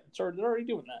there. They're already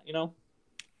doing that, you know?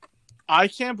 I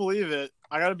can't believe it.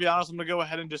 I got to be honest. I'm going to go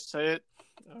ahead and just say it.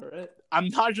 all right. I'm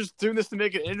not just doing this to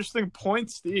make it interesting. Point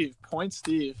Steve.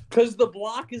 Because the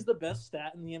block is the best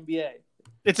stat in the NBA.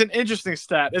 It's an interesting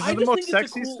stat. Is I it the just most think it's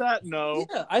a sexy cool- stat? No.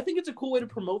 Yeah, I think it's a cool way to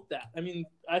promote that. I mean,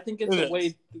 I think it's It a is.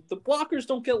 way the blockers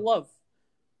don't get love.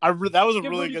 That was a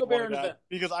Give really Rudy good Gobert one, an guy, event.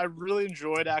 because I really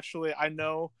enjoyed. Actually, I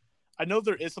know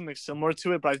there is something similar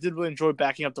to it, but I did really enjoy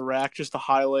backing up the rack just to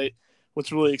highlight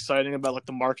what's really exciting about like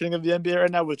the marketing of the NBA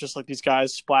right now with just like these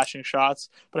guys splashing shots.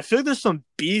 But I feel like there's some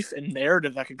beef and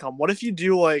narrative that can come. What if you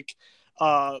do like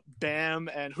Bam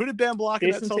and who did Bam block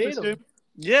in that Jason Celtics Tatum. game?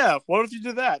 Yeah, what if you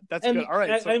do that? That's And good. All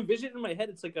right, I envision it in my head.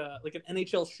 It's like an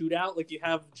NHL shootout. Like you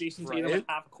have Jason Tatum Right. at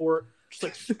half court, just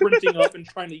like sprinting up and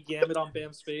trying to yam it on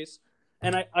Bam's face.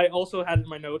 And I also had in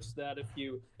my notes that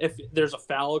if there's a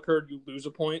foul occurred, you lose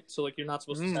a point. So like you're not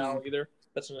supposed to foul either.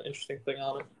 That's an interesting thing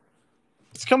on it.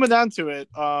 it's coming down to it.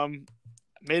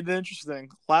 Made it interesting.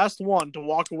 Last one to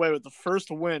walk away with the first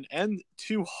win and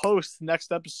to host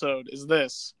next episode is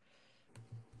this.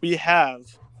 We have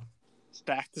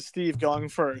back to Steve going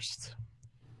first.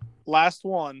 Last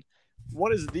one.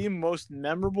 What is the most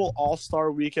memorable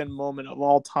All-Star Weekend moment of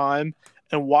all time,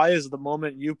 and why is the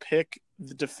moment you pick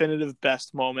the definitive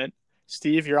best moment?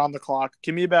 Steve, you're on the clock.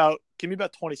 Give me about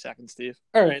 20 seconds, Steve.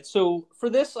 All right. So for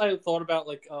this, I thought about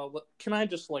can I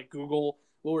just like Google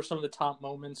what were some of the top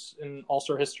moments in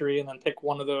All-Star history, and then pick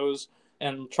one of those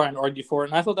and try and argue for it.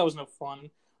 And I thought that was no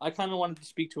fun. I kind of wanted to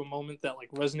speak to a moment that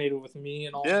like resonated with me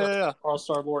in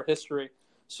All-Star lore history.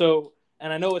 So,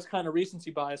 and I know it's kind of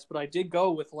recency bias, but I did go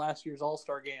with last year's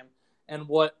All-Star game. And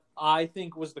what I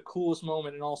think was the coolest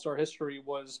moment in All-Star history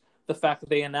was the fact that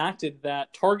they enacted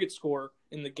that target score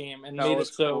in the game and made it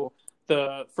so cool.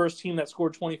 the first team that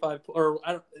scored 25, or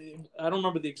I don't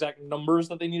remember the exact numbers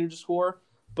that they needed to score,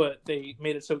 but they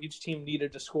made it so each team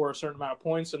needed to score a certain amount of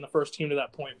points, and the first team to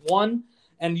that point won.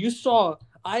 And you saw,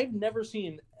 I've never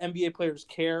seen NBA players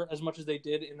care as much as they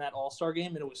did in that All-Star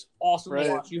game, and it was awesome to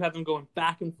watch. You have them going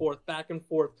back and forth.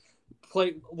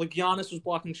 Play like Giannis was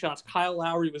blocking shots. Kyle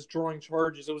Lowry was drawing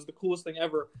charges. It was the coolest thing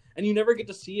ever, and you never get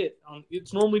to see it.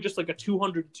 It's normally just like a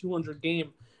 200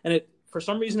 game, and for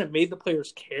some reason it made the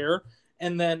players care.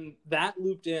 And then that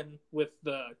looped in with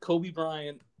the Kobe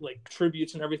Bryant like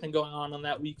tributes and everything going on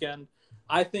that weekend.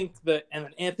 I think that, and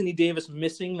then Anthony Davis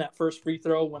missing that first free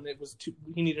throw when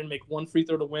he needed to make one free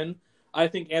throw to win. I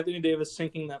think Anthony Davis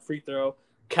sinking that free throw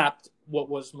capped what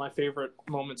was my favorite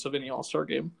moments of any All-Star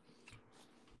game.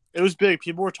 It was big.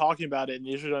 People were talking about it, and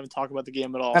you usually don't even talk about the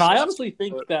game at all. And I honestly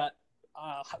think that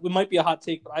it might be a hot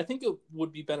take, but I think it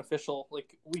would be beneficial.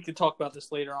 Like we could talk about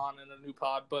this later on in a new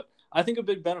pod, but I think it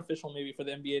would be beneficial maybe for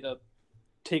the NBA to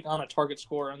take on a target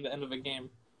score in the end of a game.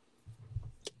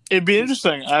 It'd be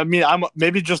interesting. I mean, I'm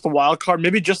maybe just the wild card,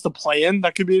 maybe just the play-in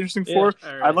that could be interesting for.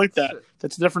 Right. I like that.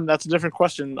 That's a different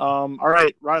question. All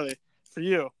right, Riley, for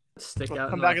you. Stick out.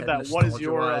 Come back at that. What is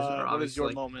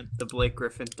your moment? The Blake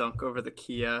Griffin dunk over the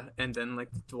Kia, and then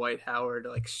like the Dwight Howard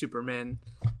like Superman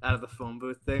out of the phone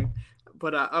booth thing.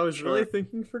 But I was really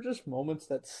thinking for just moments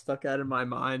that stuck out in my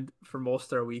mind from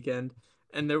All-Star Weekend,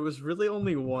 and there was really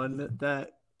only one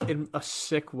that, in a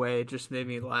sick way, just made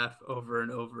me laugh over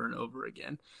and over and over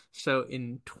again. So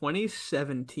in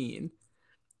 2017,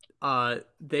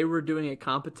 they were doing a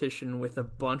competition with a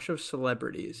bunch of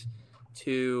celebrities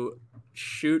to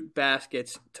shoot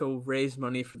baskets to raise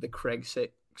money for the Craig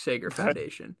Sager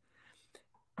Foundation.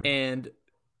 And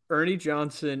Ernie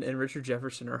Johnson and Richard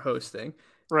Jefferson are hosting.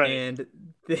 Right. And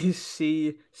they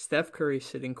see Steph Curry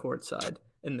sitting courtside,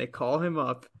 and they call him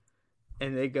up,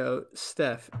 and they go,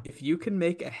 Steph, if you can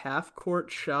make a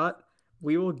half-court shot,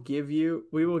 we will give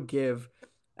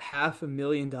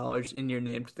 $500,000 in your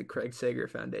name to the Craig Sager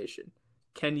Foundation.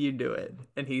 Can you do it?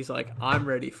 And he's like, I'm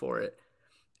ready for it.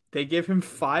 They give him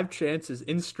 5 chances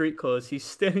in street clothes. He's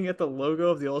standing at the logo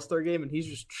of the All-Star game and he's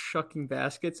just chucking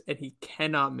baskets and he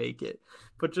cannot make it.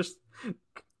 But just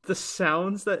the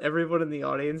sounds that everyone in the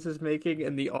audience is making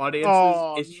and the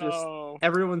audiences, it's just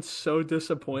everyone's so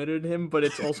disappointed in him, but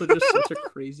it's also just such a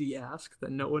crazy ask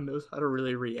that no one knows how to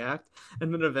really react.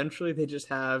 And then eventually they just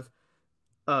have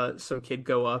some kid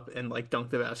go up and like dunk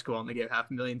the basketball and they gave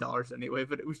 $500,000 anyway.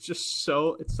 But it was just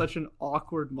it's such an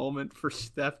awkward moment for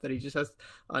Steph that he just has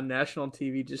on national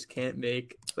TV just can't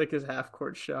make like his half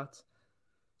court shots.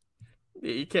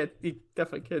 He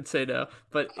definitely can't say no.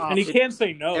 But and he can't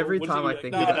say no. Every time I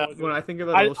think about when I think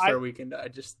about All-Star Weekend,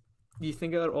 you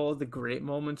think about all of the great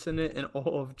moments in it and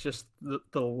all of just the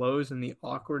lows and the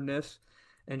awkwardness.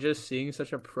 And just seeing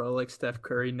such a pro like Steph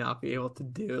Curry not be able to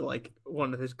do like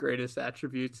one of his greatest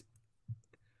attributes.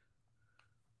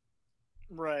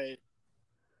 Right.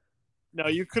 No,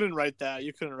 you couldn't write that.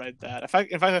 In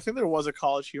fact, I think there was a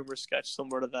College Humor sketch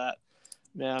similar to that.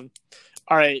 Man.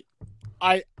 All right.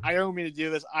 I don't mean to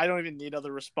do this. I don't even need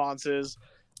other responses.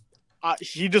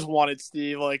 He just wanted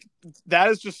Steve. Like, that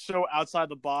is just so outside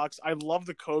the box. I love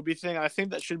the Kobe thing. I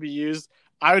think that should be used.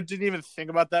 I didn't even think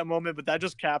about that moment, but that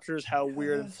just captures how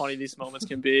weird and funny these moments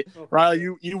can be. Riley,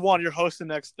 you won. You're hosting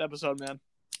next episode, man.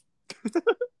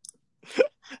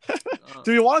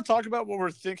 Do you want to talk about what we're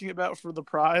thinking about for the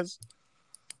prize?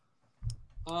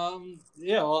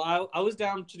 Yeah, well, I was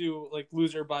down to do like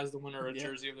loser buys the winner a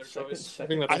jersey of their choice. I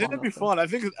think that'd be fun. I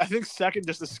think second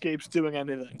just escapes doing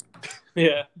anything.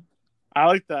 Yeah, I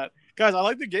like that, guys. I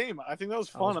like the game. I think that was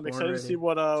fun. I'm excited to see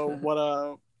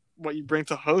what you bring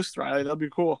to host, Riley. That'd be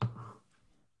cool.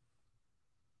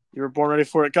 You were born ready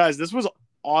for it, guys. This was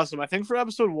awesome. I think for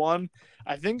episode 1,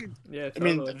 totally. I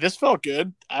mean, this felt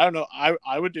good. I don't know.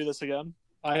 I would do this again.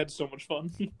 I had so much fun.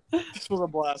 This was a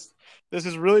blast. This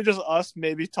is really just us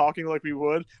maybe talking like we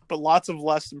would, but lots of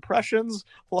less impressions,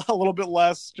 a little bit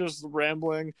less just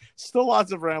rambling. Still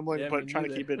lots of rambling, but trying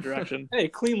to keep it direction. Hey,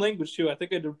 clean language too. I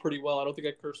think I did pretty well. I don't think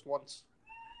I cursed once.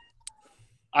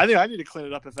 I think I need to clean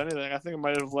it up, if anything. I think I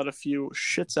might have let a few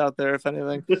shits out there, if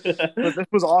anything. But this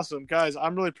was awesome. Guys,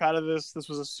 I'm really proud of this. This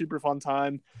was a super fun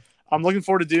time. I'm looking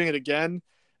forward to doing it again.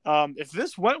 If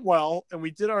this went well and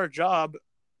we did our job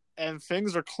and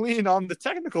things are clean on the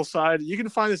technical side, you can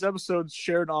find this episode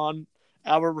shared on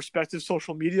our respective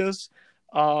social medias.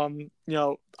 I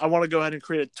want to go ahead and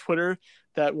create a Twitter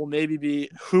that will maybe be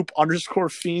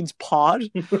hoop_fiends pod.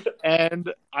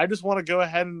 And I just want to go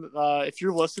ahead and, if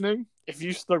you're listening, if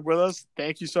you stuck with us,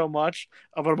 thank you so much.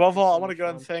 But above all, I want to go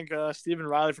ahead and thank Steve and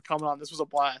Riley for coming on. This was a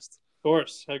blast. Of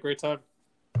course. Had a great time.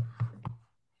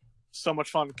 So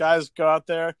much fun. Guys, go out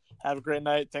there. Have a great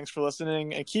night. Thanks for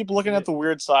listening. And keep looking at the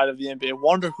weird side of the NBA.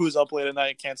 Wonder who's up late at night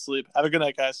and can't sleep. Have a good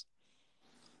night, guys.